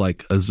 almost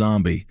like a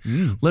zombie.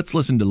 Let's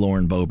listen to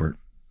Lauren Boebert.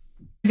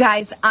 You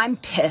guys, I'm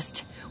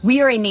pissed. We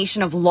are a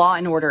nation of law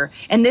and order,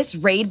 and this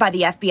raid by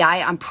the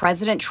FBI on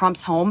President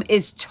Trump's home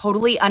is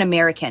totally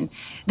un-American.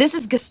 This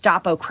is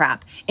Gestapo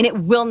crap, and it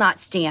will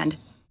not stand.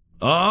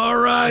 All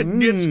right,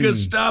 it's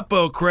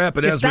Gestapo crap,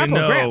 and as we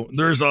know,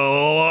 there's a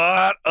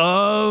lot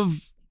of,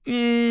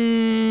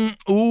 I'm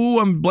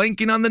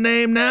blanking on the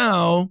name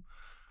now,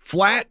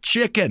 flat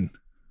chicken.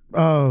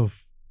 Oh,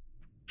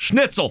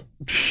 Schnitzel.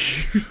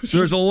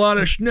 There's a lot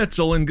of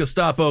schnitzel in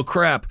Gestapo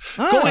crap.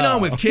 Going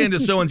on with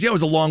Candace Owens. Yeah, it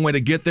was a long way to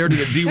get there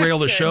to derail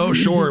the show.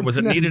 Sure, was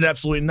it needed?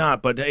 Absolutely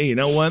not. But hey, you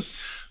know what?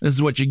 This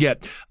is what you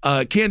get.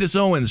 Candace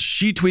Owens,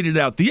 she tweeted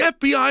out, the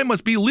FBI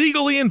must be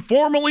legally and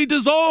formally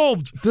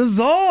dissolved.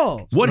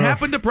 Dissolved? What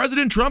happened to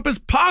President Trump is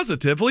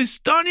positively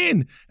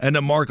stunning and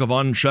a mark of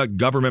unchecked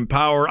government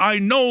power. I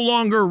no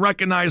longer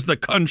recognize the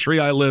country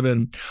I live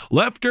in.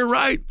 Left or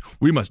right,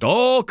 we must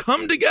all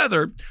come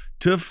together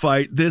to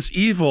fight this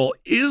evil.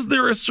 Is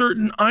there a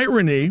certain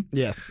irony?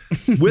 Yes.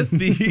 With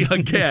the,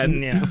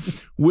 again,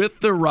 with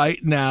the right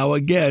now,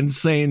 again,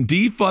 saying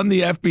defund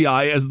the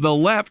FBI, as the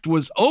left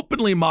was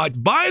openly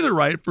mocked by the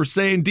right for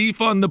saying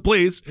defund the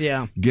police.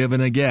 Yeah. Given,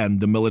 again,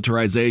 the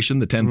militarization,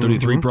 the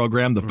 1033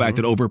 program, the fact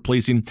that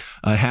over-policing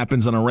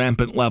happens on a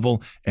rampant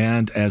level.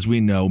 And as we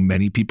know,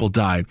 many people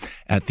die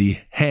at the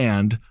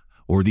hand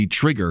or the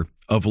trigger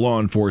of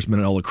law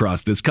enforcement all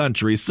across this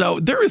country.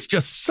 So there is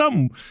just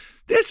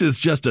this is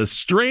just a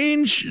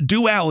strange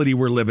duality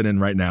we're living in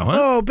right now, huh?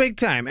 Oh, big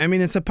time. I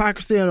mean, it's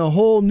hypocrisy on a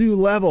whole new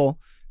level,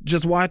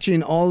 just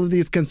watching all of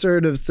these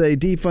conservatives say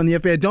defund the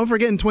FBI. Don't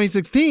forget in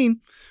 2016,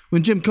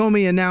 when Jim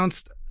Comey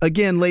announced,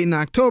 again, late in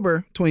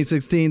October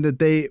 2016, that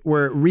they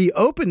were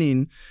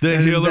reopening the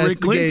an Hillary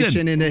investigation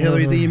Clinton into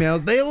Hillary's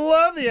emails. They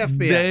love the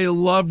FBI. They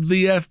loved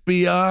the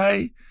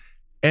FBI.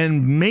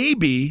 And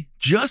maybe,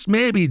 just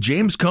maybe,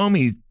 James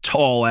Comey,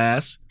 tall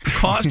ass,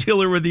 cost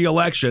Hillary the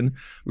election,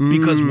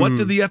 because what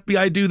did the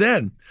FBI do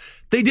then?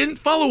 They didn't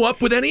follow up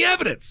with any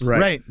evidence.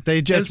 Right.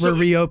 They just were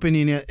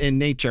reopening it in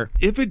nature.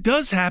 If it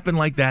does happen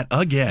like that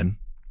again,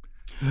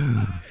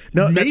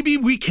 maybe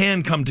we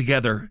can come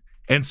together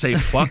and say,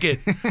 fuck it,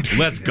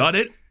 let's gut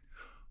it.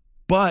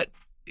 But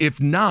if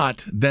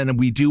not, then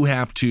we do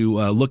have to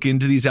look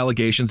into these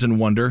allegations and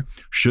wonder,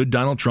 should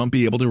Donald Trump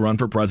be able to run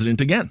for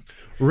president again?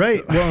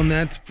 Right. Well, and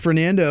that's,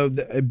 Fernando,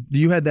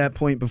 you had that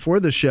point before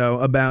the show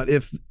about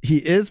if he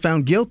is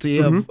found guilty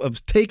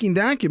of taking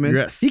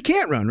documents, he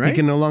can't run, right? He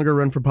can no longer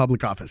run for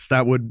public office.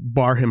 That would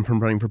bar him from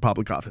running for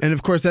public office. And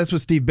of course, that's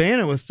what Steve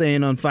Bannon was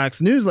saying on Fox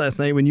News last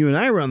night when you and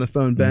I were on the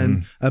phone,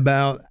 Ben,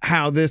 about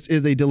how this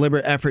is a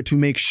deliberate effort to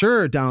make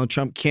sure Donald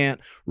Trump can't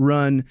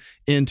run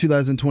in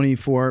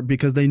 2024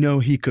 because they know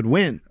he could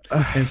win.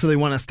 And so they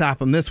want to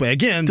stop him this way.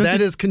 Again, that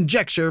is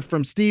conjecture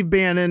from Steve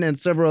Bannon and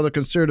several other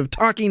conservative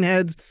talking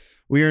heads.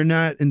 We are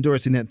not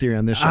endorsing that theory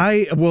on this show.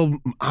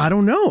 I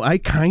don't know. I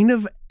kind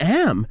of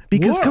am.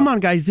 Because, come on,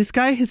 guys, this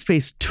guy has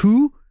faced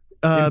two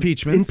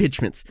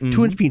impeachments.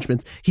 Two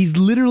impeachments. He's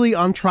literally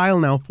on trial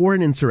now for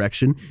an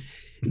insurrection.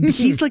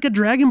 He's like a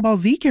Dragon Ball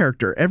Z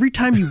character. Every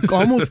time you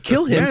almost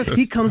kill him,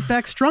 he comes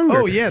back stronger.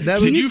 Oh, yeah.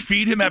 Did you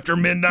feed him after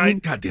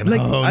midnight? God damn it.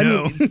 I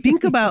mean,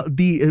 think about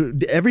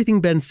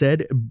everything Ben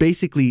said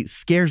basically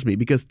scares me,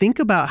 because think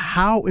about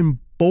how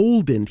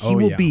emboldened he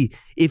will be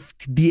if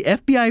the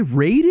FBI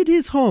raided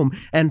his home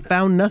and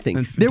found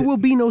nothing. There will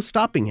be no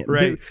stopping him.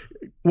 Right.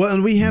 Well,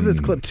 and we have this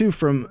clip too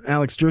from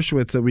Alex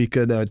Dershowitz that we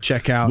could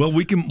check out. Well,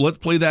 let's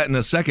play that in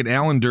a second.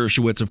 Alan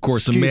Dershowitz, of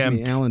course, a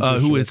man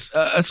who is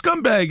a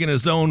scumbag in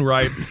his own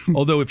right.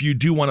 Although, if you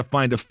do want to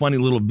find a funny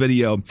little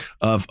video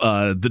of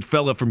the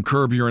fella from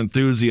Curb Your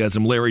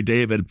Enthusiasm, Larry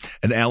David,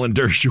 and Alan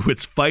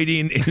Dershowitz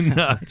fighting in,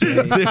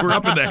 they were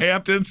up in the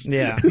Hamptons,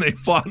 and they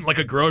fought in like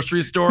a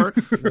grocery store.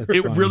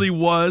 It really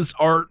was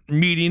art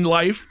meeting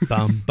life.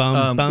 Bum,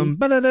 bum, bum,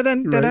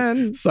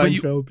 ba-da-da-dun-da-dun. But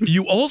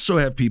you also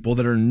have people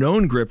that are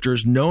known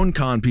grifters, known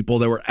con people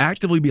that were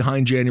actively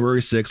behind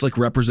January 6th, like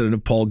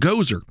Representative Paul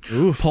Gosar.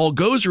 Paul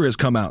Gosar has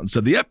come out and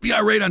said, the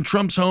FBI raid on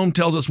Trump's home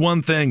tells us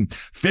one thing: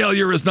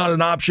 failure is not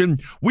an option.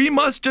 We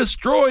must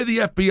destroy the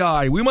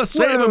FBI. We must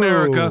save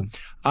America.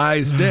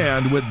 I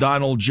stand with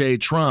Donald J.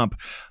 Trump.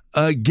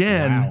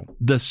 Again,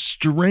 the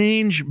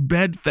strange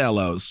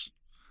bedfellows.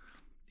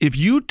 If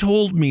you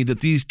told me that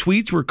these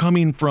tweets were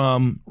coming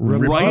from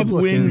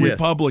right-wing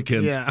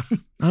Republicans,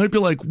 I'd be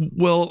like,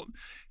 well,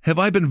 have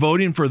I been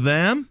voting for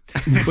them?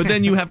 But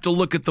then you have to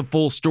look at the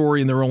full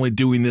story, and they're only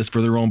doing this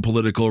for their own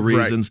political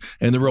reasons,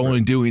 and they're only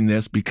doing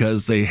this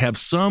because they have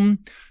some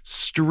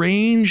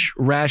strange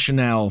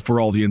rationale for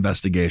all the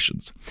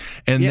investigations.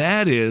 And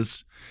that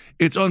is,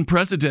 it's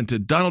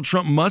unprecedented. Donald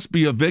Trump must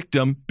be a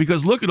victim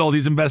because look at all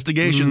these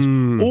investigations.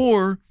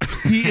 Or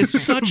he is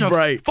such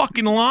a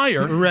fucking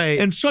liar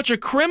and such a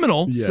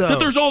criminal that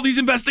there's all these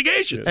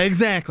investigations.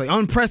 Exactly.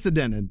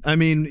 Unprecedented. I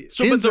mean,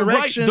 but the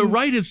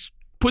right has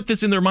put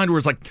this in their mind where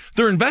it's like,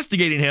 they're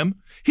investigating him.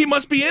 He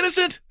must be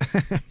innocent.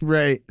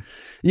 Right.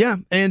 Yeah.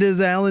 And as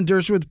Alan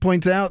Dershowitz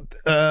points out,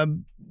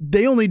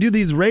 they only do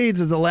these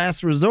raids as a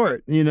last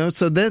resort,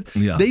 so that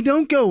they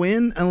don't go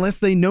in unless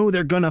they know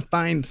they're going to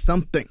find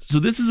something.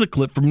 So this is a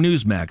clip from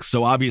Newsmax.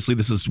 So obviously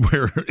this is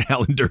where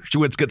Alan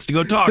Dershowitz gets to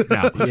go talk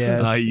now.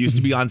 He used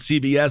to be on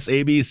CBS,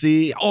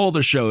 ABC, all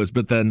the shows,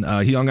 but then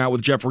he hung out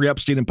with Jeffrey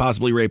Epstein and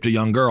possibly raped a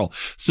young girl.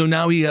 So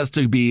now he has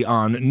to be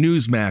on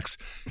Newsmax.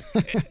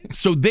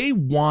 So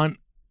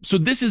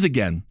this is,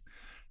 again,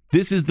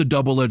 this is the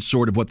double-edged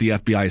sword of what the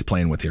FBI is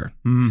playing with here.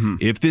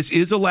 If this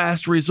is a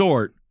last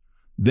resort,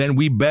 then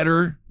we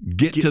better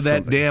get to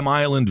that damn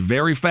island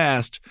very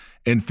fast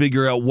and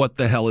figure out what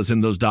the hell is in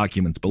those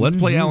documents. But let's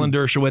play Alan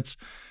Dershowitz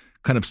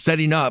kind of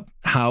setting up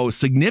how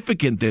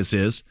significant this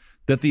is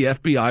that the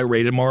FBI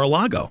raided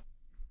Mar-a-Lago.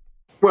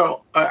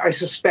 Well, I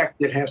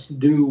suspect it has to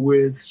do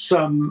with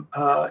some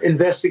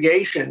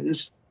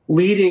investigations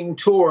leading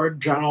toward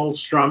Donald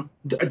Trump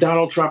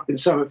and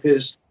some of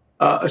his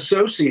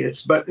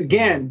associates. But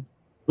again,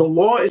 the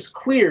law is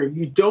clear.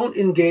 You don't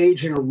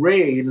engage in a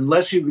raid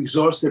unless you've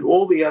exhausted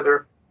all the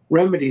other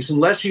remedies,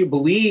 unless you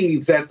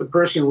believe that the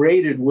person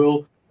raided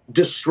will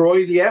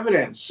destroy the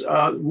evidence.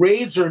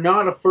 Raids are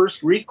not a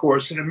first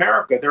recourse in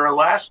America. They're a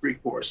last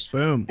recourse.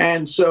 Boom.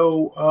 And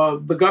so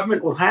the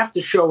government will have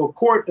to show a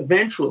court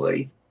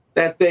eventually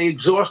that they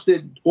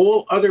exhausted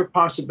all other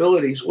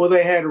possibilities, or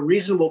they had a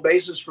reasonable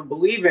basis for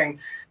believing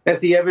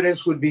that the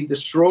evidence would be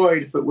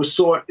destroyed if it was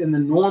sought in the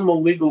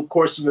normal legal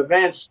course of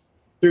events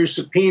through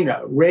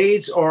subpoena.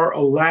 Raids are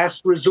a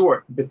last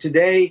resort, but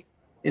today,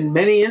 in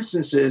many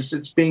instances,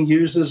 it's being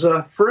used as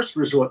a first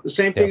resort. The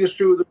same thing is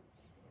true.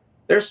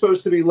 They're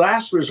supposed to be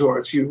last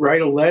resorts. You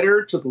write a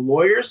letter to the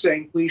lawyer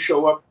saying, please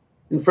show up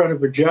in front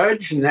of a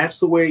judge, and that's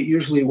the way it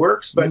usually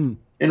works. But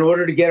in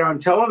order to get on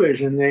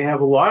television, they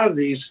have a lot of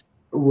these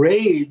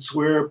raids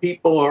where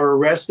people are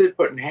arrested,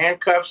 put in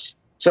handcuffs,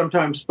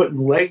 sometimes put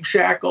in leg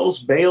shackles,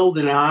 bail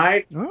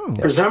denied.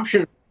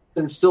 Presumption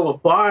still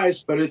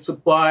applies, but it's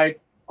applied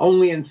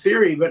only in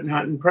theory, but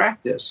not in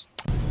practice.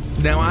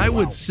 Now, I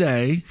would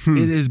say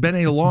it has been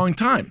a long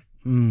time,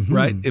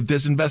 right? If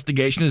this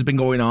investigation has been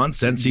going on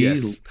since he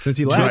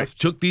left,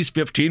 took these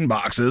 15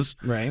 boxes.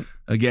 Right.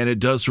 Again, it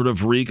does sort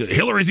of reek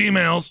Hillary's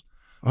emails.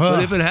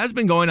 But if it has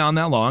been going on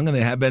that long and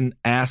they have been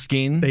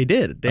asking. They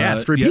did. They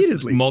asked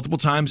repeatedly. Yes, multiple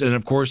times. And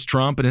of course,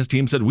 Trump and his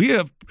team said, we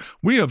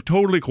have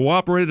totally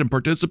cooperated and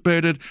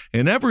participated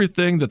in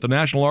everything that the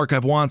National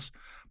Archive wants.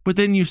 But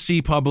then you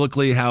see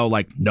publicly how,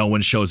 like, no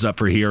one shows up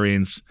for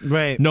hearings.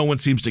 Right. No one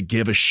seems to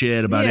give a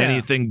shit about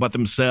anything but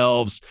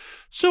themselves.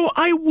 So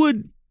I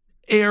would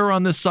err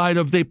on the side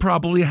of they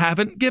probably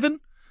haven't given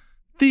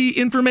the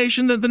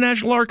information that the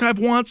National Archive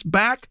wants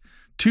back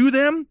to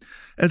them.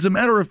 As a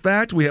matter of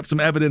fact, we have some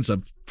evidence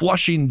of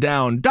flushing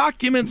down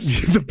documents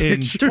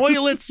in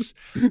toilets.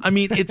 I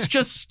mean, it's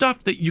just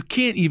stuff that you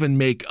can't even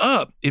make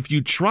up. If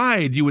you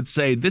tried, you would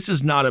say, this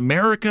is not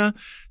America.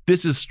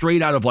 This is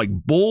straight out of like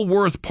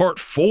Bulworth Part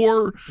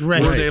 4,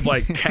 where they've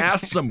like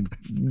cast some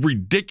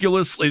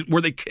ridiculous,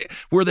 where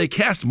they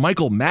cast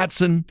Michael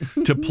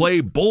Madsen to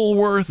play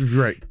Bulworth.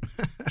 Right.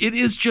 It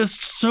is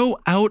just so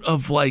out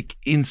of like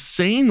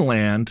insane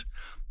land.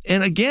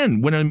 And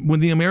again, when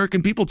the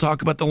American people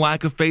talk about the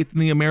lack of faith in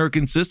the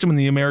American system and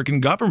the American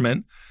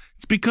government,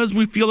 it's because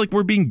we feel like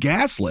we're being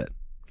gaslit.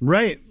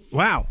 Right.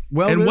 Wow.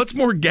 Well, and what's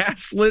more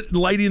gaslit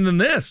lighting than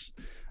this?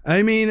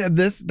 I mean,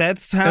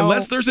 that's how...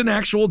 Unless there's an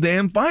actual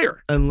damn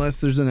fire. Unless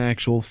there's an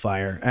actual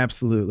fire.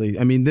 Absolutely.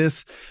 I mean,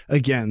 this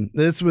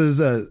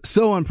was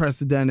so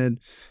unprecedented.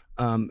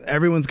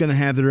 Everyone's going to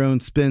have their own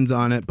spins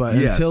on it, but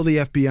until the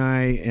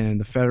FBI and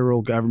the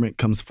federal government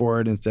comes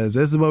forward and says,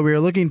 this is what we were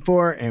looking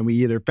for, and we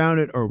either found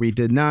it or we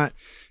did not,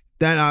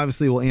 that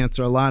obviously will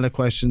answer a lot of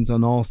questions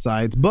on all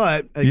sides.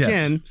 But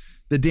again,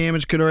 the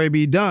damage could already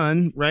be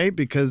done, right?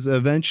 Because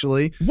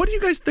eventually... What do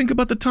you guys think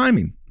about the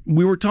timing?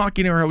 We were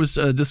talking, or I was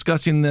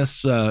discussing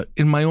this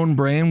in my own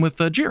brain with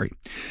Jerry,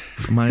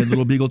 my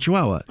little beagle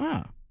chihuahua.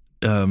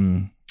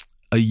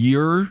 A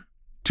year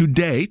to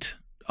date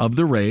of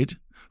the raid,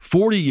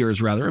 40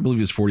 years rather, I believe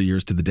it was 40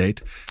 years to the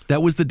date.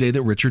 That was the day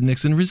that Richard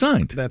Nixon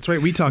resigned. That's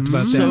right. We talked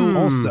about that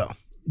also.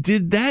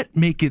 Did that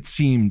make it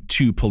seem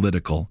too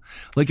political?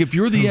 Like, if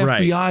you're the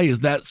FBI, is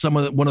that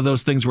one of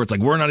those things where it's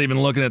like, we're not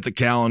even looking at the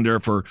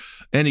calendar for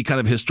any kind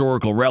of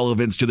historical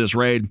relevance to this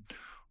raid?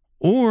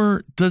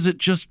 Or does it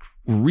just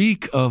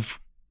reek of,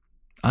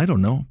 I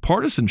don't know,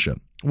 partisanship?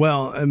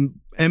 Well,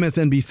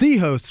 MSNBC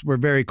hosts were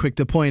very quick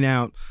to point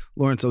out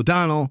Lawrence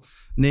O'Donnell,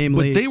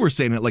 namely... But they were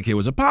saying it like it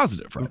was a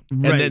positive, right?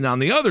 And then on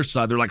the other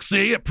side, they're like,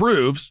 see, it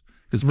proves,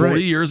 because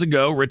 40 years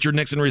ago, Richard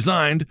Nixon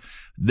resigned.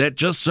 That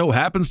just so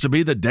happens to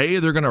be the day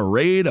they're going to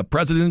raid a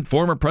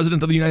former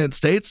president of the United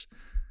States.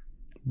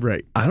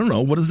 Right. I don't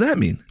know. What does that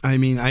mean? I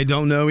mean, I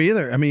don't know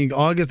either. I mean,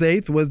 August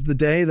 8th was the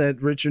day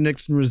that Richard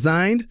Nixon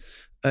resigned.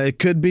 It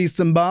could be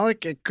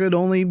symbolic. It could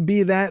only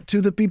be that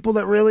to the people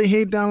that really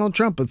hate Donald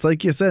Trump. It's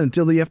like you said,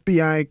 until the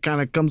FBI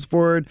kind of comes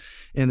forward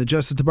and the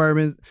Justice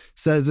Department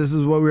says this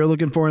is what we were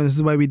looking for and this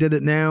is why we did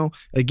it now.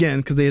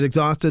 Again, because they had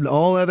exhausted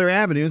all other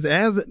avenues.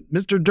 As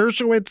Mr.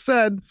 Dershowitz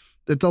said,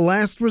 it's a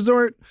last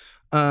resort,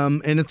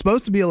 and it's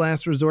supposed to be a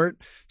last resort.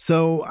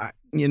 So,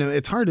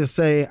 it's hard to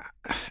say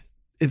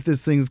if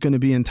this thing's going to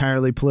be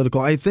entirely political.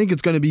 I think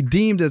it's going to be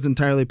deemed as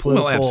entirely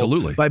political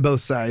absolutely. By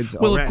both sides.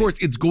 Well, of course,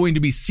 it's going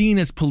to be seen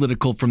as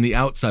political from the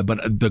outside,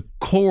 but the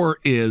core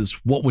is,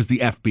 what was the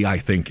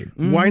FBI thinking?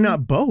 Mm-hmm. Why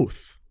not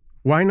both?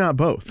 Why not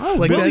both? Oh,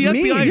 like that the meme.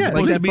 FBI is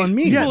like that fun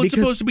meme. Well, it's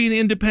supposed to be an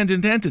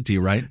independent entity,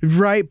 right?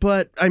 Right,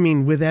 but I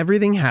mean, with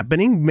everything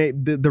happening,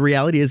 the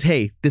reality is,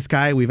 hey, this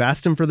guy, we've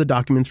asked him for the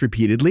documents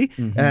repeatedly,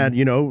 and,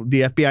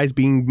 the FBI is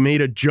being made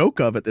a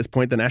joke of at this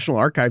point. The National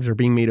Archives are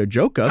being made a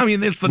joke of. I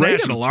mean, it's the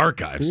National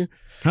Archives.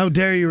 How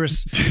dare you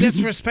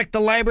disrespect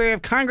the Library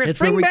of Congress? It's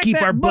where we keep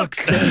our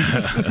books.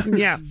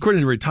 Yeah.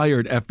 According to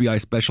retired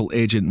FBI Special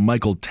Agent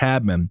Michael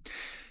Tabman,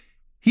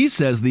 he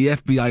says the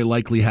FBI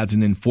likely has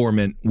an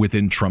informant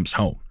within Trump's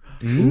home.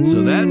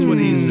 So that's what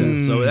he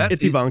says. So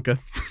it's Ivanka.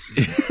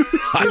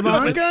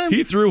 Ivanka?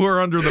 He threw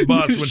her under the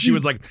bus when she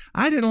was like,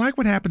 I didn't like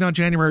what happened on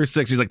January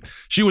 6th. He's like,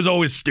 she was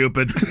always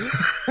stupid.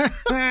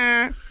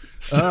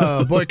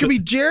 Oh boy, it could be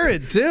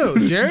Jared too.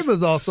 Jared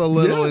was also a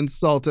little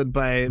insulted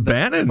by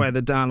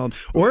the Donald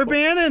or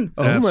Bannon.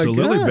 Oh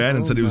absolutely, my God.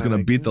 Bannon said he was going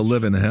to beat the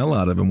living hell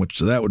out of him, which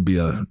that would be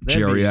a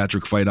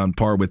geriatric fight on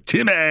par with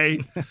Tim A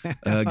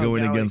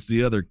going against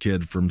the other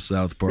kid from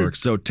South Park.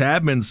 So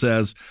Tabman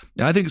says,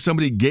 I think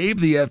somebody gave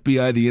the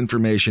FBI the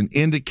information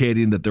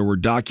indicating that there were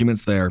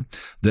documents there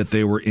that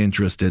they were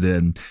interested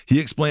in.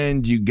 He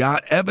explained, you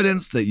got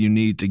evidence that you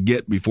need to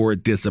get before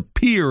it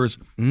disappears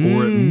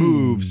or it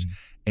moves.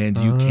 And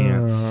you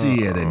can't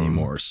see it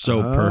anymore.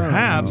 So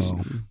perhaps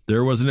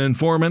there was an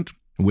informant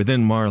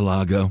within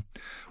Mar-a-Lago,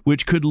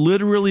 which could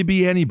literally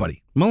be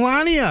anybody.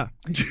 Melania.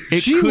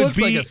 She looks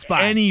like a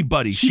spy.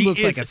 Anybody. She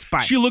looks like a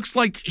spy. She looks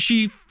like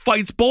she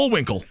fights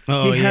Bullwinkle.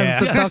 Oh, he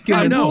has the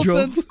document. Moose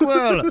and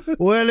Squirrel.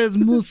 Where is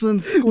Moose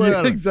and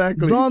Squirrel? Yeah,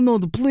 exactly.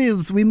 Donald,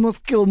 please, we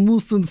must kill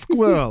Moose and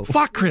Squirrel.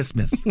 Fuck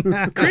Christmas.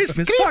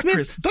 Christmas. Fuck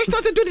Christmas. Don't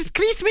start to do this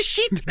Christmas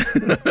shit.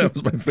 That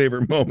was my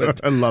favorite moment.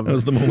 I love it. That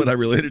was the moment I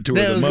related to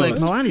her the most. Like,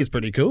 Melania's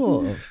pretty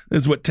cool.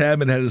 That's what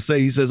Tabman had to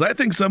say. He says, I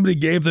think somebody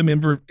gave them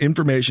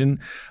information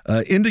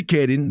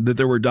indicating that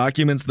there were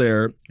documents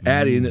there,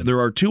 adding there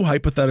are 2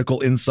 hypothetical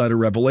insider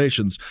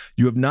revelations.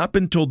 You have not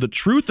been told the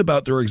truth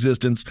about their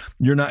existence.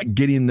 You're not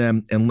getting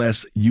them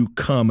unless you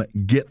come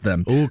get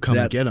them. Oh,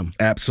 get them.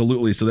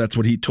 Absolutely. So that's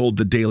what he told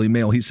the Daily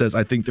Mail. He says,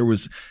 I think there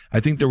was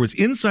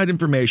inside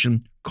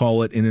information.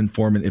 Call it an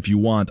informant if you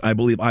want. I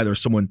believe either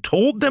someone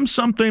told them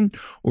something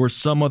or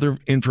some other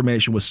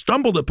information was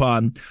stumbled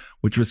upon,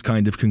 which was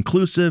kind of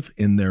conclusive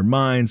in their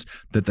minds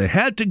that they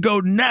had to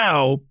go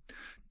now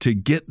to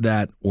get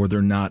that, or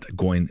they're not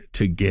going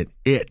to get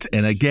it.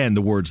 And again,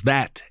 the words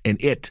that and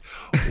it.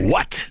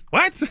 What?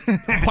 What?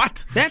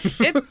 What? That's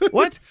it?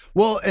 What?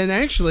 Well, and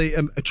actually,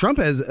 Trump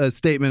has a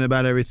statement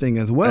about everything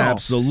as well.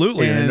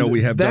 Absolutely. And I know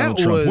we have Donald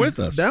Trump with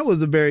us. That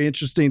was a very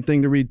interesting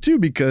thing to read, too,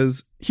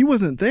 because he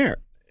wasn't there.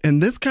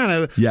 And this kind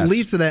of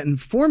leads to that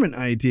informant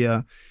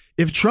idea.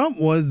 If Trump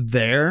was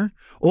there,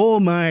 oh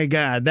my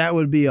God, that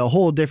would be a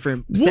whole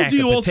different sack of potatoes. Do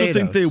you also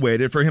think they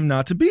waited for him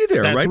not to be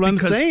there? That's right? what I'm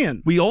because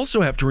saying. We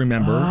also have to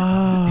remember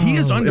he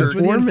is under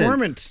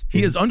informant.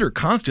 He is under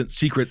constant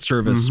Secret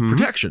Service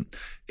protection.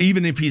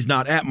 Even if he's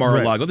not at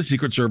Mar-a-Lago, the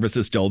Secret Service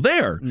is still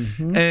there.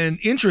 And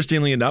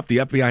interestingly enough, the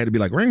FBI had to be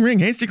like, ring, ring,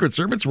 hey, Secret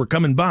Service, we're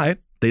coming by.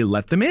 They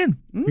let them in.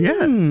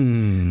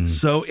 Yeah.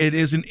 So it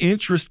is an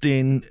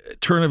interesting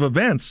turn of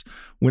events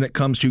when it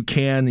comes to,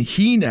 can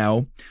he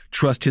now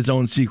trust his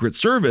own Secret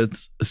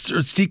Service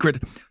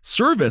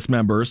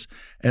members?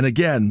 And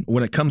again,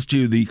 when it comes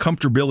to the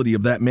comfortability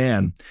of that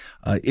man,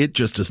 it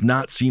just does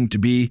not seem to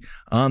be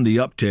on the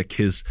uptick.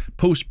 His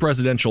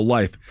post-presidential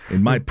life,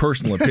 in my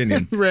personal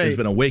opinion, has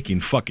been a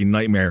waking fucking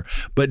nightmare.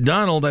 But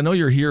Donald, I know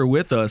you're here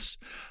with us.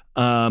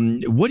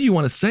 What do you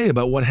want to say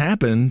about what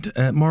happened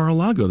at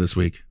Mar-a-Lago this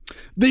week?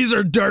 These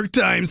are dark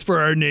times for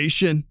our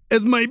nation,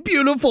 as my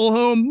beautiful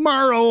home,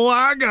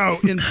 Mar-a-Lago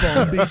in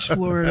Palm Beach,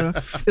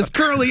 Florida, is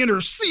currently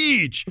under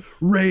siege,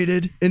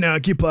 raided and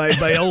occupied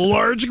by a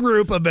large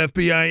group of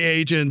FBI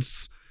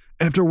agents.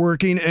 After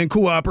working and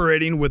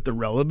cooperating with the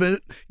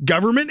relevant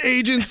government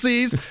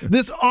agencies,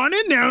 this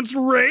unannounced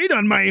raid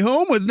on my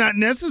home was not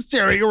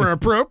necessary or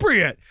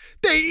appropriate.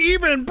 They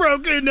even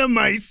broke into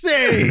my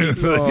safe.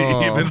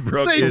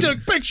 They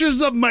took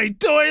pictures of my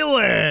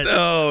toilet.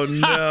 Oh,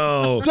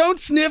 no. Don't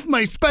sniff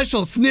my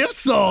special sniff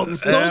salts.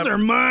 Those are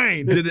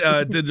mine. Did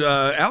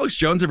Alex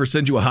Jones ever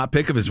send you a hot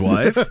pic of his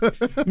wife?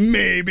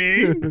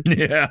 Maybe.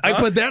 Yeah. I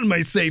put that in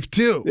my safe,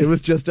 too. It was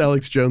just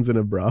Alex Jones in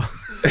a bra.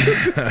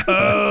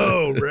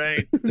 Oh, right.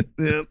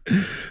 Yep.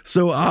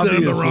 So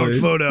obviously, the wrong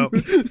photo.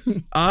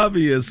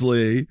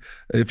 Obviously,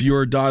 if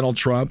you're Donald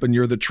Trump and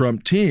you're the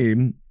Trump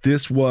team,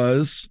 this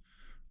was,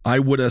 I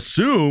would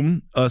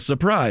assume, a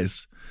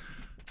surprise.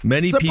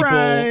 Many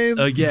people,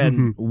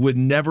 again, would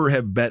never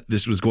have bet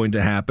this was going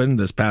to happen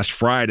this past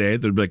Friday.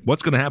 They'd be like,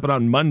 what's going to happen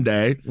on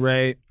Monday?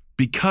 Right.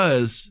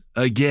 Because,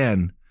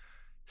 again,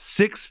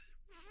 6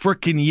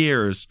 freaking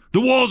years.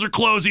 The walls are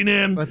closing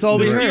in. That's all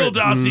we heard. The Steele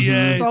dossier.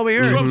 That's all we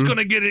heard. Trump's going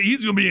to get it.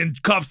 He's going to be in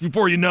cuffs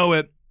before you know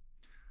it.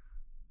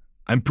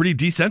 I'm pretty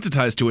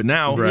desensitized to it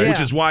now, which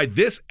is why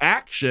this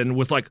action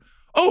was like,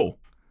 oh,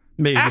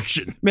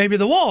 action. Maybe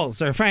the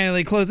walls are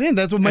finally closing in.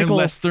 That's what Michael...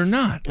 Unless they're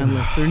not.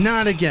 Unless they're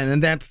not again.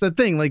 And that's the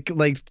thing. Like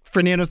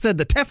Fernando said,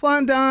 the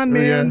Teflon Don,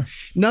 man,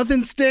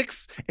 nothing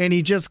sticks, and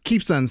he just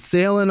keeps on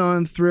sailing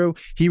on through.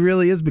 He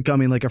really is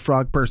becoming like a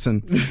frog person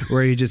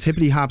where he just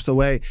hippity hops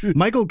away.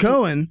 Michael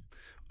Cohen,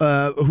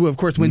 who of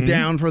course went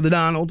down for the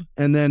Donald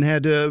and then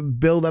had to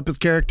build up his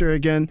character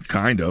again.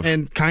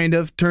 And kind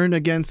of turned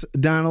against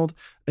Donald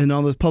in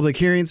all those public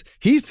hearings.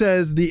 He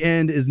says the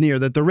end is near,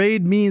 that the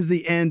raid means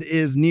the end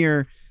is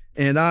near.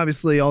 And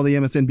obviously, all the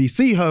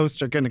MSNBC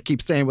hosts are going to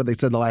keep saying what they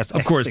said the last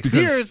 6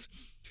 years.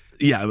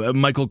 Yeah,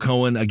 Michael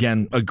Cohen,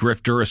 again, a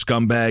grifter, a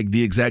scumbag,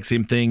 the exact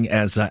same thing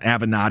as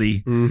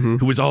Avenatti,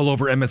 who was all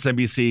over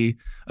MSNBC.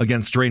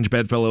 Again, strange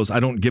bedfellows. I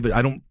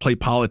don't play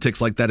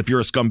politics like that. If you're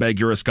a scumbag,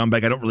 you're a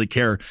scumbag. I don't really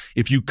care.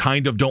 If you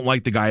kind of don't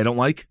like the guy I don't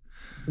like.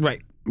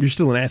 Right. You're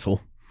still an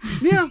asshole.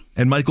 Yeah.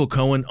 And Michael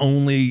Cohen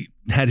only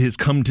had his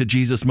come to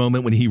Jesus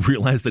moment when he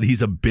realized that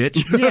he's a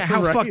bitch. Yeah,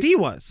 how fucked he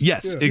was.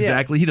 Yes,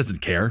 exactly. He doesn't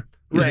care.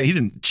 Right. He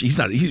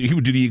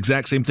would do the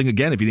exact same thing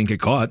again if he didn't get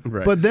caught.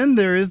 Right. But then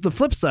there is the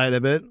flip side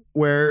of it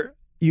where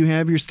you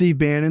have your Steve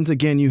Bannons.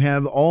 Again, you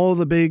have all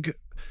the big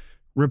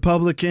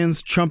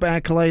Republicans, Trump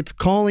acolytes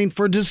calling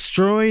for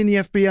destroying the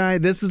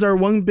FBI. This is our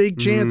one big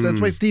chance. That's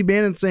why Steve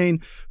Bannon's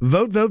saying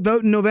vote, vote,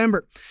 vote in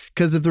November.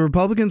 Because if the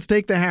Republicans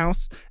take the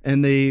House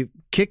and they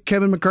kick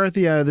Kevin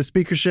McCarthy out of the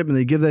speakership and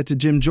they give that to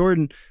Jim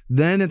Jordan,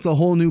 then it's a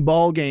whole new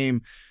ball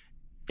game.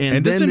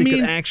 And then they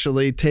could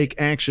actually take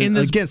action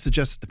against the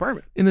Justice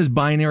Department. In this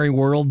binary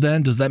world,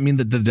 then, does that mean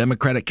that the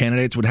Democratic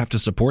candidates would have to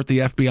support the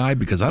FBI?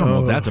 Because I don't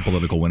know if that's a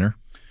political winner.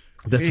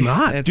 That's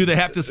not. Do they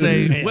have to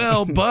say,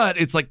 well, but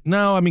it's like,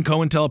 no, I mean,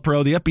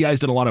 COINTELPRO, the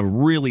FBI's done a lot of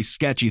really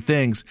sketchy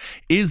things.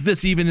 Is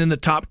this even in the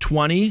top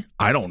 20?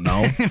 I don't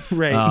know.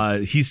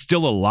 Right. He's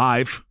still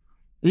alive.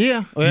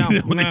 Yeah. Well,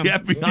 the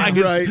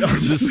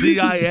FBI is the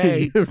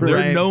CIA.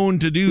 They're known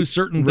to do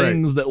certain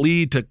things that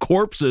lead to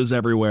corpses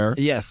everywhere.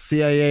 Yes,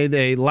 CIA,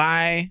 they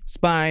lie,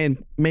 spy,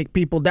 and make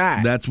people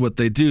die. That's what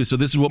they do. So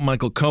this is what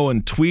Michael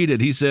Cohen tweeted.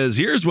 He says,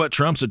 here's what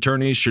Trump's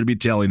attorneys should be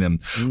telling him.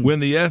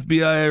 When the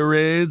FBI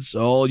raids,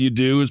 all you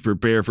do is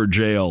prepare for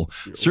jail.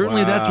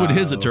 Certainly that's what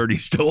his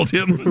attorneys told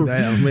him.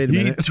 Wait a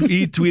minute.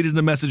 He tweeted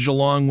a message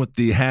along with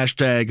the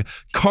hashtag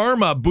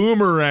Karma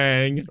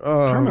Boomerang.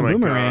 Oh, my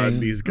God,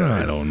 these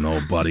guys. I don't know,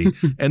 buddy.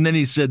 And then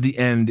he said the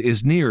end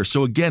is near.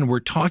 So again, we're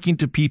talking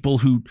to people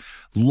who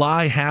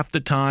lie half the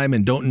time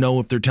and don't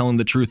know if they're telling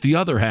the truth the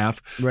other half.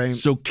 Right.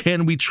 So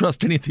can we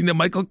trust anything that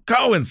Michael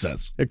Cohen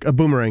says? A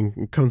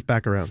boomerang comes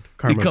back around.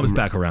 He comes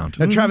back around.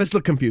 And Travis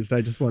looked confused.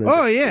 I just wanted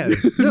Oh, yeah.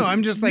 No,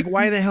 I'm just like,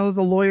 why the hell is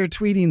the lawyer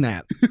tweeting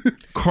that?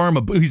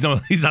 Karma. He's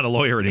not a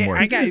lawyer anymore.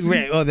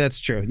 Oh, that's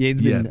true. Yeah,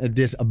 he's been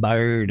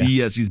disbarred.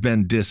 Yes, he's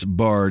been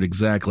disbarred,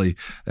 exactly.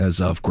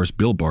 As, of course,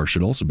 Bill Barr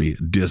should also be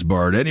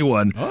disbarred.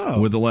 Anyone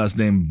with the last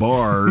name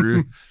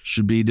Barr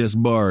should be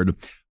disbarred.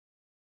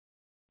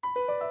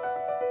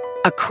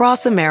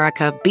 Across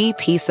America,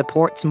 BP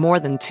supports more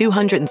than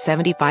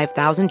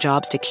 275,000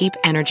 jobs to keep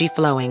energy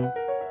flowing.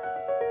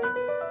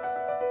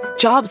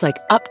 Jobs like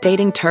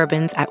updating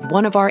turbines at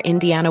one of our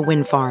Indiana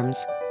wind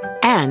farms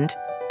and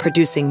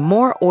producing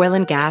more oil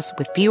and gas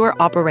with fewer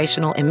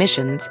operational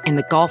emissions in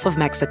the Gulf of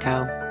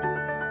Mexico.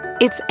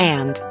 It's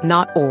and,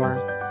 not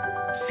or.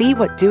 See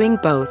what doing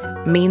both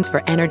means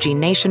for energy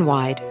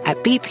nationwide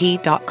at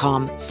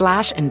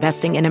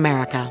bp.com/investing in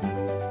America.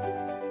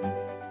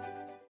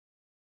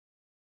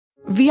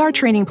 VR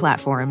training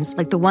platforms,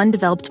 like the one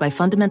developed by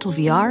Fundamental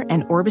VR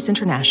and Orbis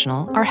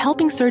International, are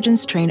helping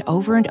surgeons train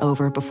over and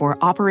over before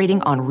operating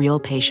on real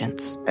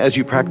patients. As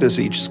you practice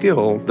each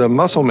skill, the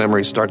muscle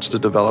memory starts to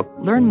develop.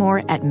 Learn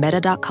more at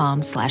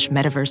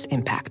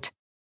meta.com/metaverseimpact.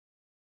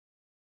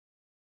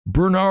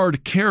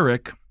 Bernard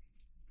Kerik,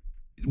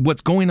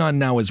 what's going on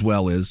now as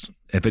well is,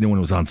 if anyone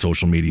was on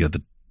social media,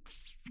 the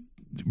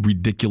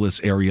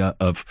ridiculous area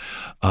of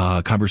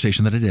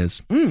conversation that it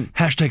is,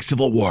 hashtag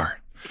Civil War.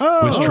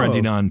 Was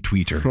trending on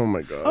Twitter. Oh,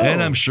 my God.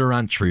 And I'm sure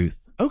on Truth.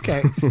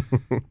 Okay.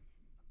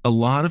 A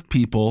lot of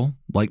people,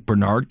 like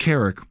Bernard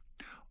Kerik,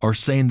 are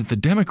saying that the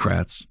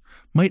Democrats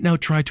might now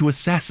try to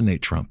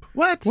assassinate Trump.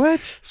 What?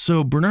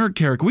 So Bernard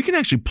Kerik, we can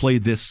actually play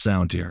this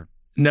sound here.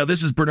 Now,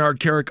 this is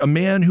Bernard Kerik, a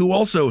man who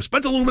also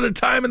spent a little bit of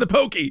time in the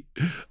pokey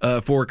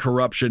for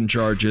corruption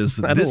charges.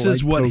 This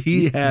is what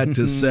he had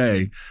to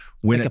say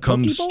when it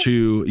comes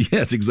to,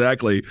 yes,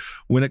 exactly,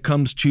 when it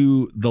comes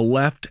to the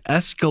left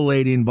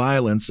escalating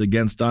violence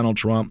against Donald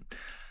Trump.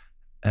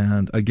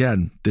 And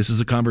again, this is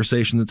a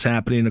conversation that's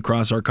happening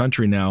across our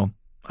country now.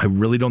 I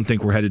really don't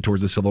think we're headed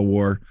towards a civil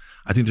war.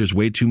 I think there's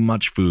way too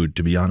much food,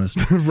 to be honest.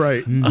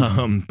 Right.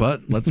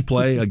 But let's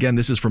play. Again,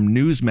 this is from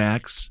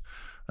Newsmax,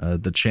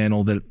 the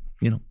channel that,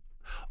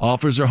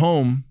 offers a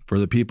home for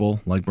the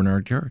people like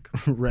Bernard Kerik.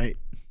 Right.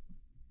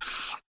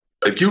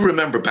 If you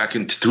remember back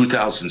in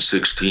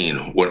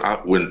 2016,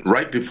 when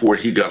right before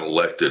he got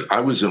elected, I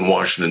was in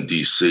Washington,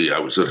 D.C. I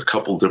was at a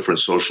couple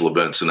different social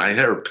events, and I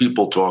heard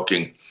people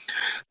talking.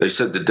 They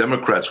said the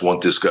Democrats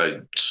want this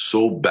guy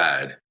so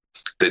bad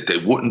that they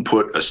wouldn't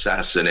put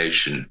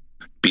assassination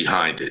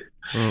behind it.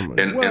 And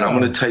I'm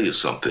going to tell you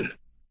something.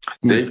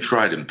 They've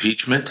tried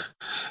impeachment.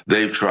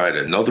 They've tried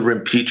another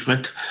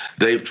impeachment.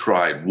 They've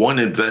tried one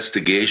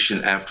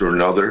investigation after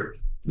another.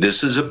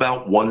 This is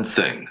about one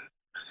thing.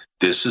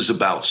 This is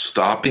about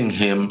stopping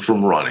him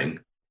from running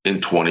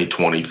in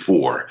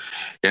 2024.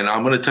 And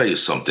I'm going to tell you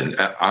something.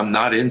 I'm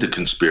not into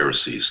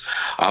conspiracies.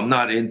 I'm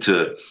not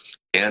into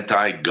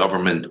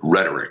anti-government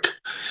rhetoric.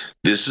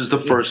 This is the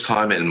first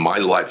time in my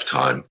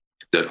lifetime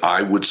that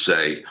I would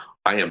say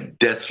I am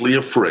deathly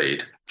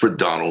afraid for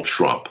Donald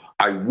Trump.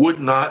 I would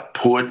not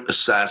put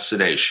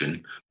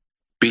assassination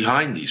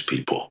behind these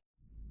people.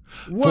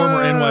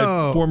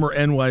 Former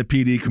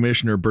NYPD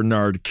Commissioner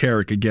Bernard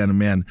Kerik, again, a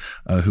man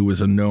who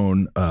was a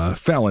known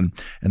felon,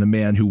 and a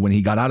man who, when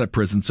he got out of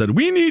prison, said,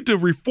 we need to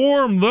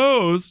reform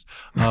those.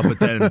 But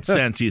then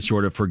since he's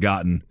sort of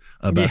forgotten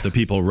about the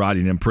people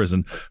rotting in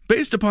prison,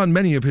 based upon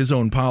many of his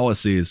own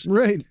policies.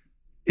 Right.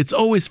 It's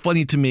always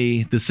funny to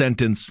me, the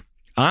sentence,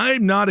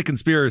 I'm not a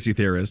conspiracy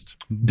theorist, ...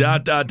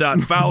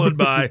 followed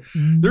by,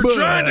 they're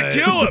trying to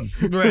kill him.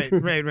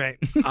 Right.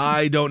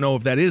 I don't know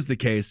if that is the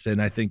case.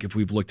 And I think if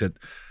we've looked at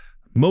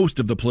most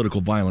of the political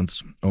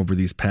violence over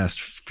these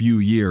past few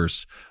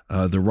years,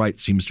 the right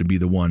seems to be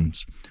the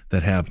ones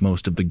that have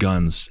most of the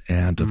guns.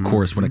 And of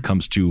course, when it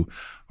comes to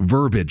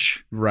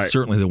verbiage,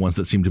 certainly the ones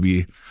that seem to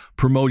be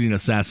promoting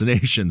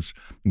assassinations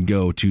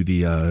go to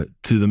the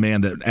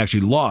man that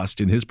actually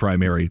lost in his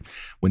primary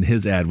when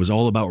his ad was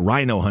all about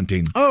rhino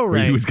hunting. Oh, right.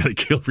 Where he was going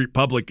to kill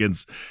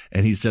Republicans.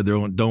 And he said,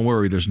 don't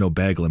worry, there's no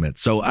bag limit.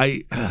 So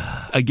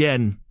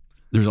again,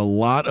 there's a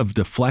lot of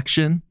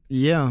deflection.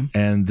 Yeah.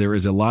 And there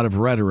is a lot of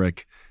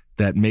rhetoric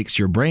that makes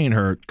your brain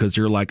hurt because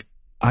you're like,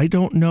 I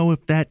don't know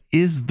if that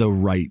is the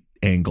right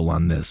angle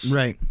on this.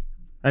 Right.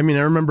 I mean,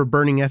 I remember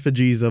burning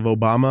effigies of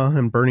Obama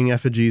and burning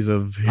effigies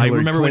of Hillary I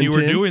remember Clinton.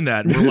 when you were doing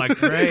that. We're like,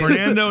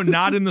 Fernando,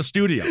 not in the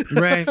studio.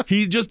 Right.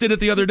 He just did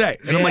it the other day.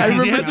 And I'm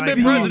like, he hasn't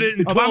been president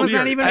in 12 Obama's years.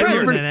 not even I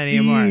remember president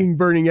anymore. seeing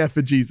burning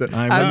effigies.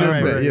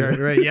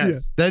 Right.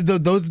 Yes.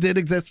 Those did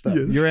exist, though.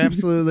 Yes. You're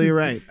absolutely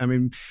right. I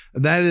mean,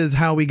 that is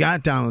how we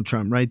got Donald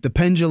Trump, right? The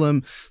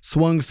pendulum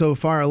swung so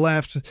far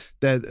left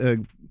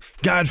that,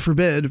 God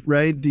forbid,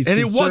 right? And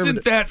it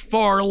wasn't that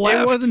far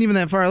left. It wasn't even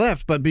that far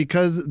left, but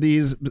because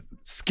these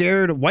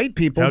scared white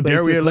people, How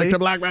dare we elect basically, a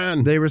black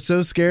man? they were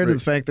so scared of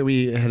the fact that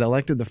we had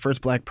elected the first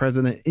black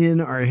president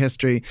in our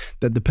history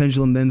that the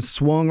pendulum then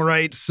swung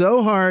right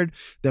so hard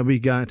that we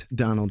got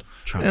Donald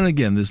Trump. And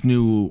again, this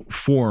new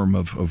form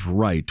of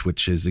right,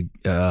 which is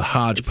a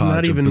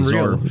hodgepodge of even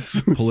bizarre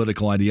real.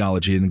 political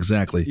ideology, and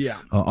Yeah.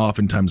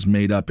 oftentimes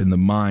made up in the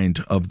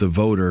mind of the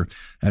voter.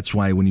 That's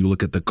why when you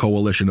look at the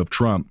coalition of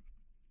Trump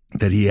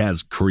that he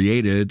has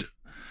created,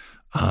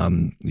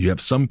 you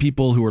have some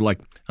people who are like,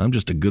 I'm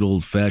just a good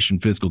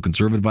old-fashioned fiscal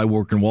conservative. I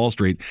work in Wall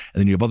Street. And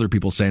then you have other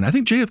people saying, I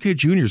think JFK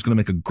Jr. is going to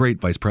make a great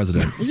vice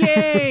president.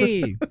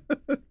 Yay!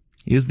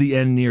 Is the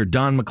end near?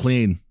 Don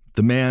McLean,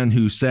 the man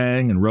who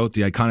sang and wrote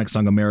the iconic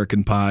song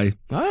American Pie.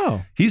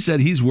 Oh. He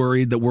said he's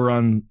worried that we're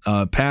on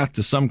a path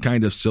to some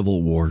kind of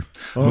civil war.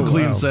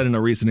 McLean said in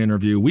a recent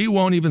interview, we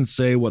won't even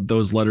say what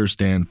those letters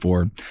stand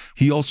for.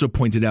 He also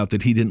pointed out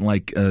that he didn't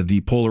like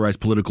the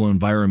polarized political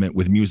environment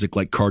with music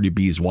like Cardi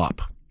B's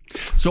WAP.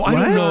 So I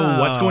don't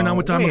know what's going on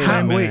with Don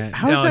McLean.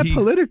 How is that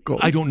political?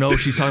 I don't know.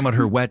 She's talking about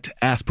her wet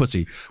ass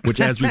pussy, which,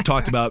 as we've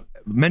talked about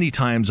many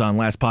times on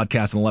last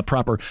podcast and the Left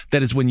Proper,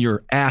 that is when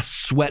your ass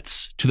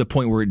sweats to the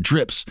point where it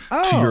drips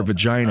to your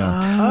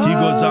vagina. He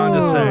goes on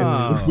to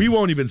say, we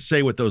won't even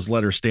say what those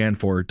letters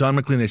stand for. Don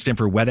McLean, they stand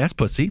for wet ass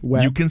pussy.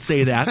 Wet. You can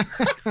say that.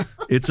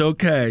 It's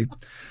okay.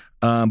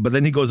 But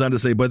then he goes on to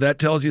say, but that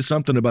tells you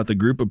something about the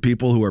group of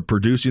people who are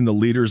producing the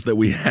leaders that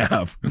we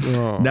have.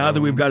 Now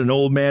that we've got an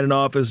old man in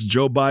office,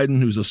 Joe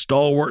Biden, who's a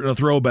stalwart and a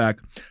throwback,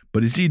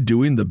 but is he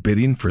doing the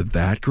bidding for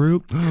that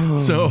group?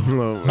 We've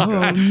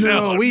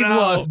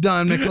lost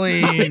Don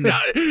McLean.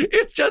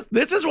 It's just,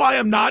 this is why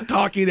I'm not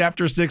talking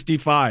after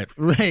 65.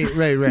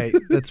 Right.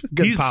 That's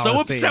good He's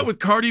policy. so upset with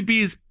Cardi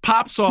B's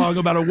pop song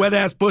about a wet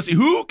ass pussy.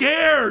 Who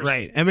cares?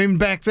 Right. I mean,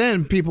 back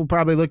then, people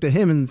probably looked at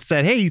him and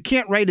said, hey, you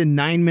can't write a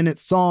 9-minute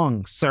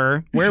song,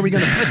 sir. Where are we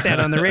going to put that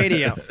on the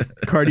radio?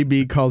 Cardi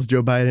B calls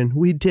Joe Biden,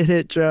 we did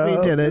it, Joe.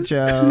 We did it,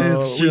 Joe.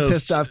 It's we just-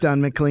 pissed off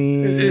Don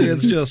McLean.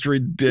 It's just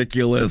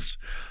ridiculous.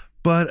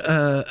 But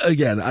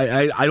again,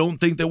 I don't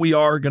think that we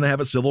are going to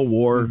have a civil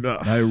war. No.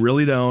 I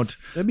really don't.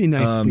 That'd be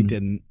nice if we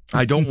didn't.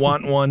 I don't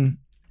want one.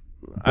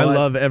 I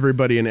love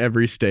everybody in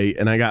every state,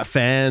 and I got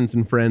fans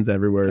and friends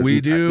everywhere.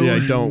 We do. I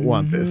don't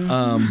want this.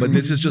 But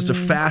this is just a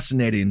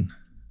fascinating,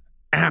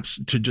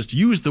 to just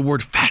use the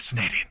word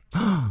fascinating.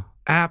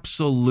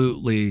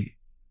 Absolutely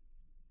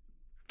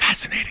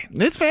fascinating.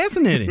 It's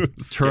fascinating.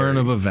 Turn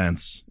of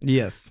events.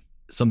 Yes.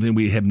 Something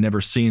we have never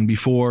seen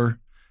before,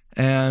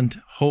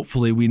 and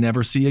hopefully we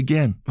never see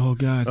again. Oh,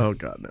 God. Oh,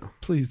 God, no.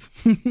 Please.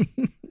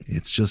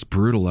 It's just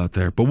brutal out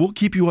there. But we'll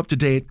keep you up to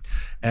date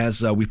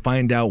as we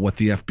find out what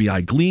the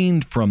FBI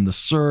gleaned from the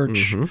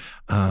search.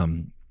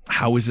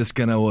 How is this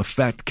going to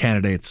affect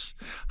candidates?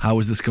 How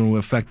is this going to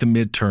affect the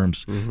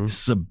midterms?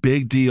 This is a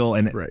big deal.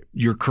 And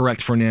you're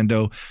correct,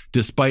 Fernando.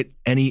 Despite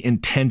any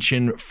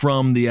intention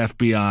from the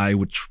FBI,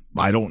 which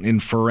I don't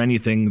infer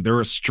anything,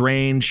 they're a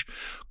strange,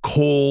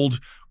 cold,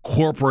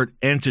 corporate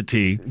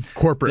entity.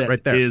 Corporate,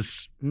 right there.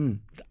 Is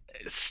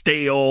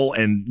stale,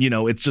 and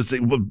it's just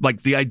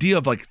like the idea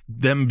of like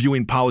them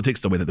viewing politics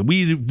the way that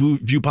we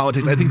view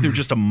politics. I think they're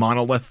just a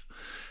monolith,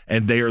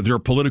 and their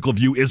political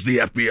view is the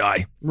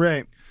FBI.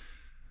 Right.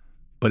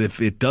 But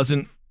if it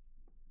doesn't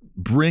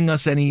bring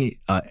us any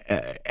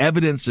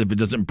evidence, if it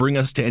doesn't bring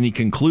us to any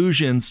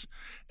conclusions,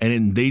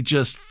 and they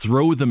just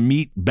throw the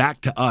meat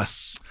back to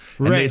us,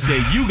 and they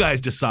say, you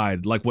guys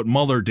decide, like what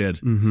Mueller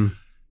did.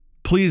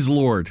 Please,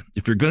 Lord,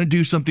 if you're going to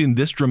do something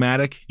this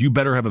dramatic, you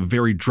better have a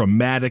very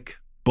dramatic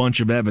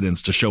bunch of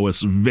evidence to show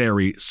us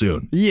very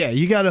soon. Yeah,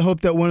 you got to hope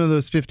that one of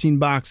those 15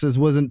 boxes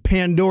wasn't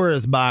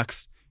Pandora's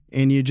box,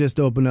 and you just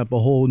open up a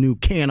whole new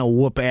can of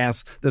whoop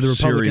ass that the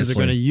Republicans are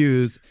going to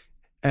use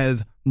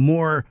as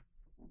more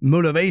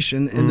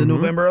motivation in the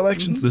November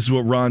elections. This is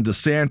what Ron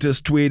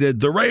DeSantis tweeted.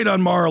 The raid on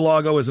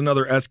Mar-a-Lago is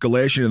another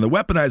escalation in the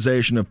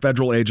weaponization of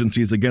federal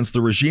agencies against the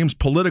regime's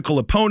political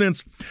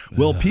opponents.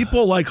 Will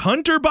people like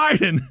Hunter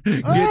Biden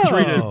get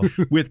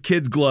treated with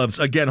kid gloves?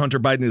 Again,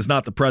 Hunter Biden is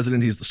not the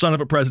president. He's the son of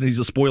a president. He's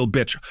a spoiled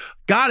bitch.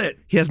 Got it.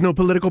 He has no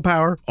political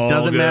power.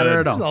 Doesn't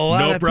matter at all. There's a lot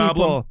No of problem.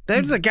 people.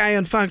 There's a guy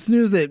on Fox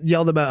News that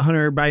yelled about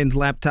Hunter Biden's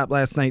laptop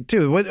last night,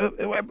 too.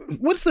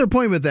 What's their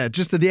point with that?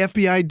 Just that the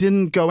FBI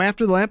didn't go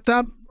after the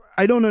laptop?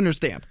 I don't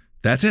understand.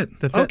 That's it.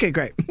 Okay,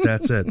 great.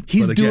 That's it.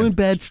 He's But again, doing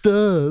bad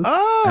stuff.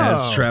 Oh.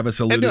 As Travis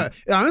alluded. And,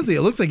 honestly,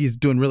 it looks like he's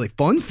doing really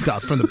fun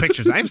stuff from the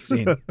pictures I've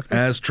seen.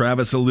 As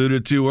Travis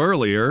alluded to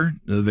earlier,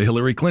 the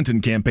Hillary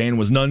Clinton campaign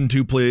was none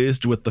too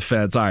pleased with the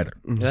feds either.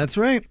 That's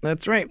right.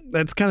 That's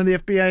kind of the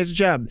FBI's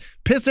job.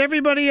 Piss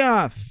everybody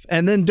off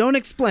and then don't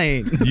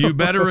explain. You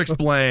better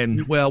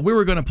explain. Well, we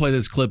were going to play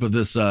this clip of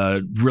this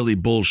really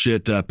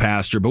bullshit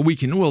pastor, but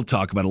we'll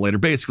talk about it later.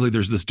 Basically,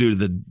 there's this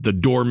dude, the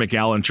Dorr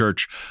McAllen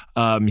Church.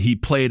 He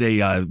played a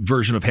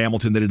version of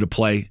Hamilton. They did a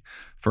play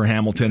for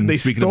Hamilton. They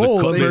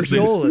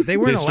stole it. They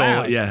weren't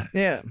allowed. Yeah.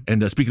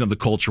 And speaking of the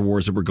culture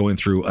wars that we're going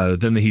through,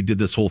 then he did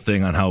this whole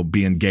thing on how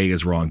being gay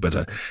is wrong,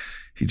 but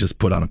he just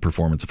put on a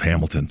performance of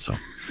Hamilton. So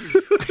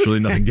there's really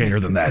nothing gayer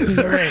than that, is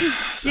there? Right.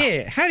 So.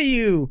 Yeah. How do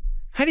you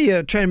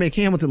try to make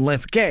Hamilton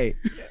less gay?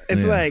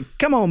 It's like,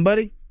 come on,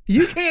 buddy.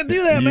 You can't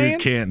do that, man. You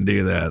can't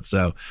do that.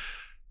 So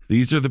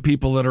these are the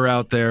people that are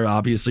out there,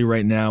 obviously,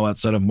 right now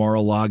outside of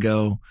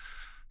Mar-a-Lago.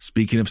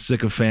 Speaking of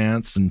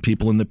sycophants and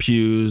people in the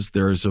pews,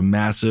 there's a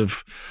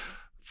massive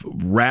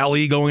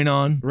rally going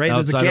on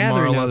outside of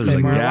Mar-a-Lago. There's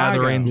a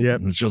gathering.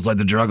 Yep. It's just like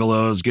the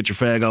Juggalos. Get your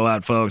fago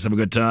out, folks. Have a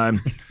good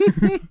time.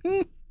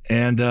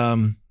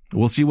 And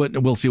we'll see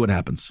what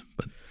happens.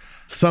 But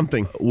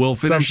we'll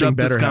finish up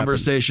this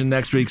conversation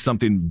next week.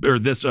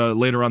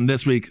 Later on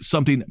this week.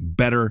 Something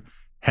better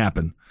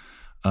happen.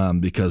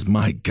 Because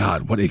my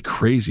God, what a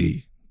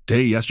crazy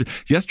day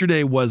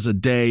yesterday was a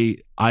day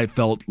I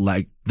felt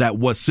like that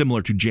was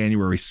similar to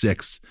January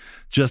 6th,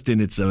 just in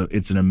it's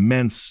an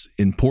immense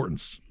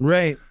importance.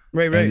 Right.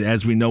 And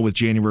as we know with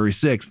January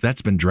 6th,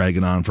 that's been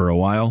dragging on for a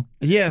while.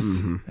 Yes.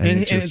 Mm-hmm.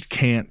 And it just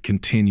can't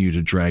continue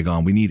to drag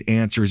on. We need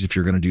answers if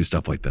you're going to do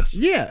stuff like this.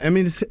 Yeah. I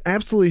mean, it's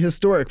absolutely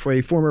historic for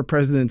a former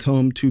president's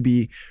home to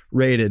be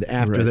raided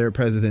after their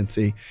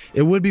presidency.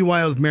 It would be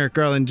wild if Merrick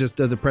Garland just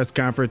does a press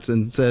conference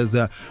and says,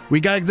 we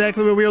got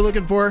exactly what we were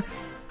looking for.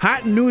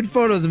 Hot and nude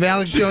photos of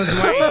Alex Jones'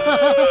 wife.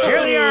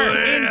 Here they are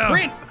in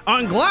print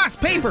on gloss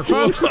paper,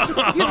 folks.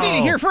 You seen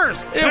it here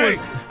first.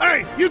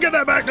 Hey, you get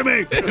that back to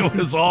me. It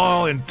was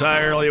all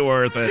entirely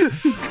worth it.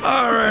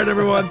 All right,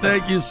 everyone.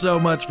 Thank you so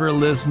much for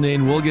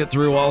listening. We'll get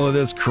through all of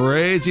this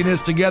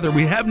craziness together.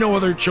 We have no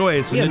other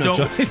choice.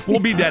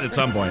 We'll be dead at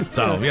some point.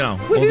 So,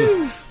 we'll just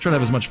try to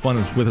have as much fun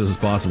with it as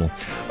possible.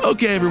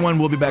 Okay, everyone.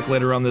 We'll be back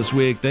later on this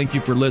week. Thank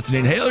you for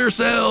listening. Hail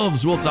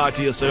yourselves. We'll talk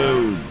to you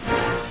soon.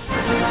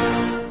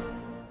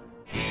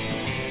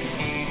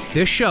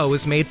 This show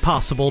is made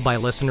possible by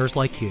listeners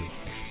like you.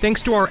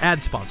 Thanks to our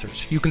ad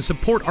sponsors, you can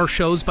support our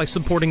shows by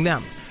supporting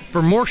them.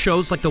 For more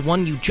shows like the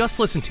one you just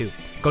listened to,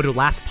 go to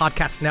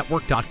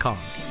lastpodcastnetwork.com.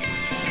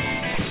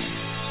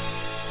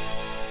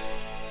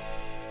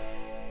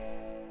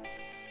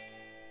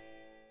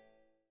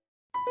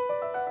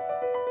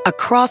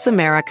 Across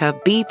America,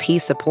 BP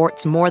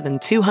supports more than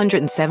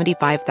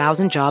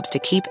 275,000 jobs to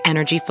keep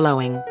energy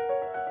flowing.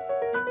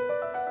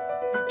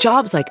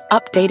 Jobs like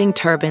updating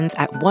turbines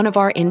at one of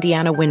our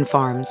Indiana wind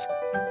farms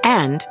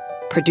and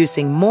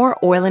producing more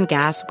oil and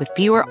gas with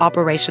fewer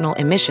operational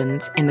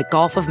emissions in the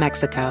Gulf of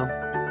Mexico.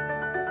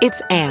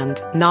 It's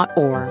and, not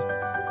or.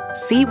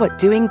 See what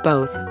doing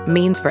both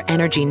means for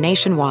energy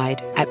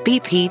nationwide at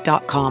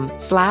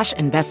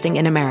bp.com/investing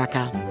in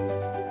America.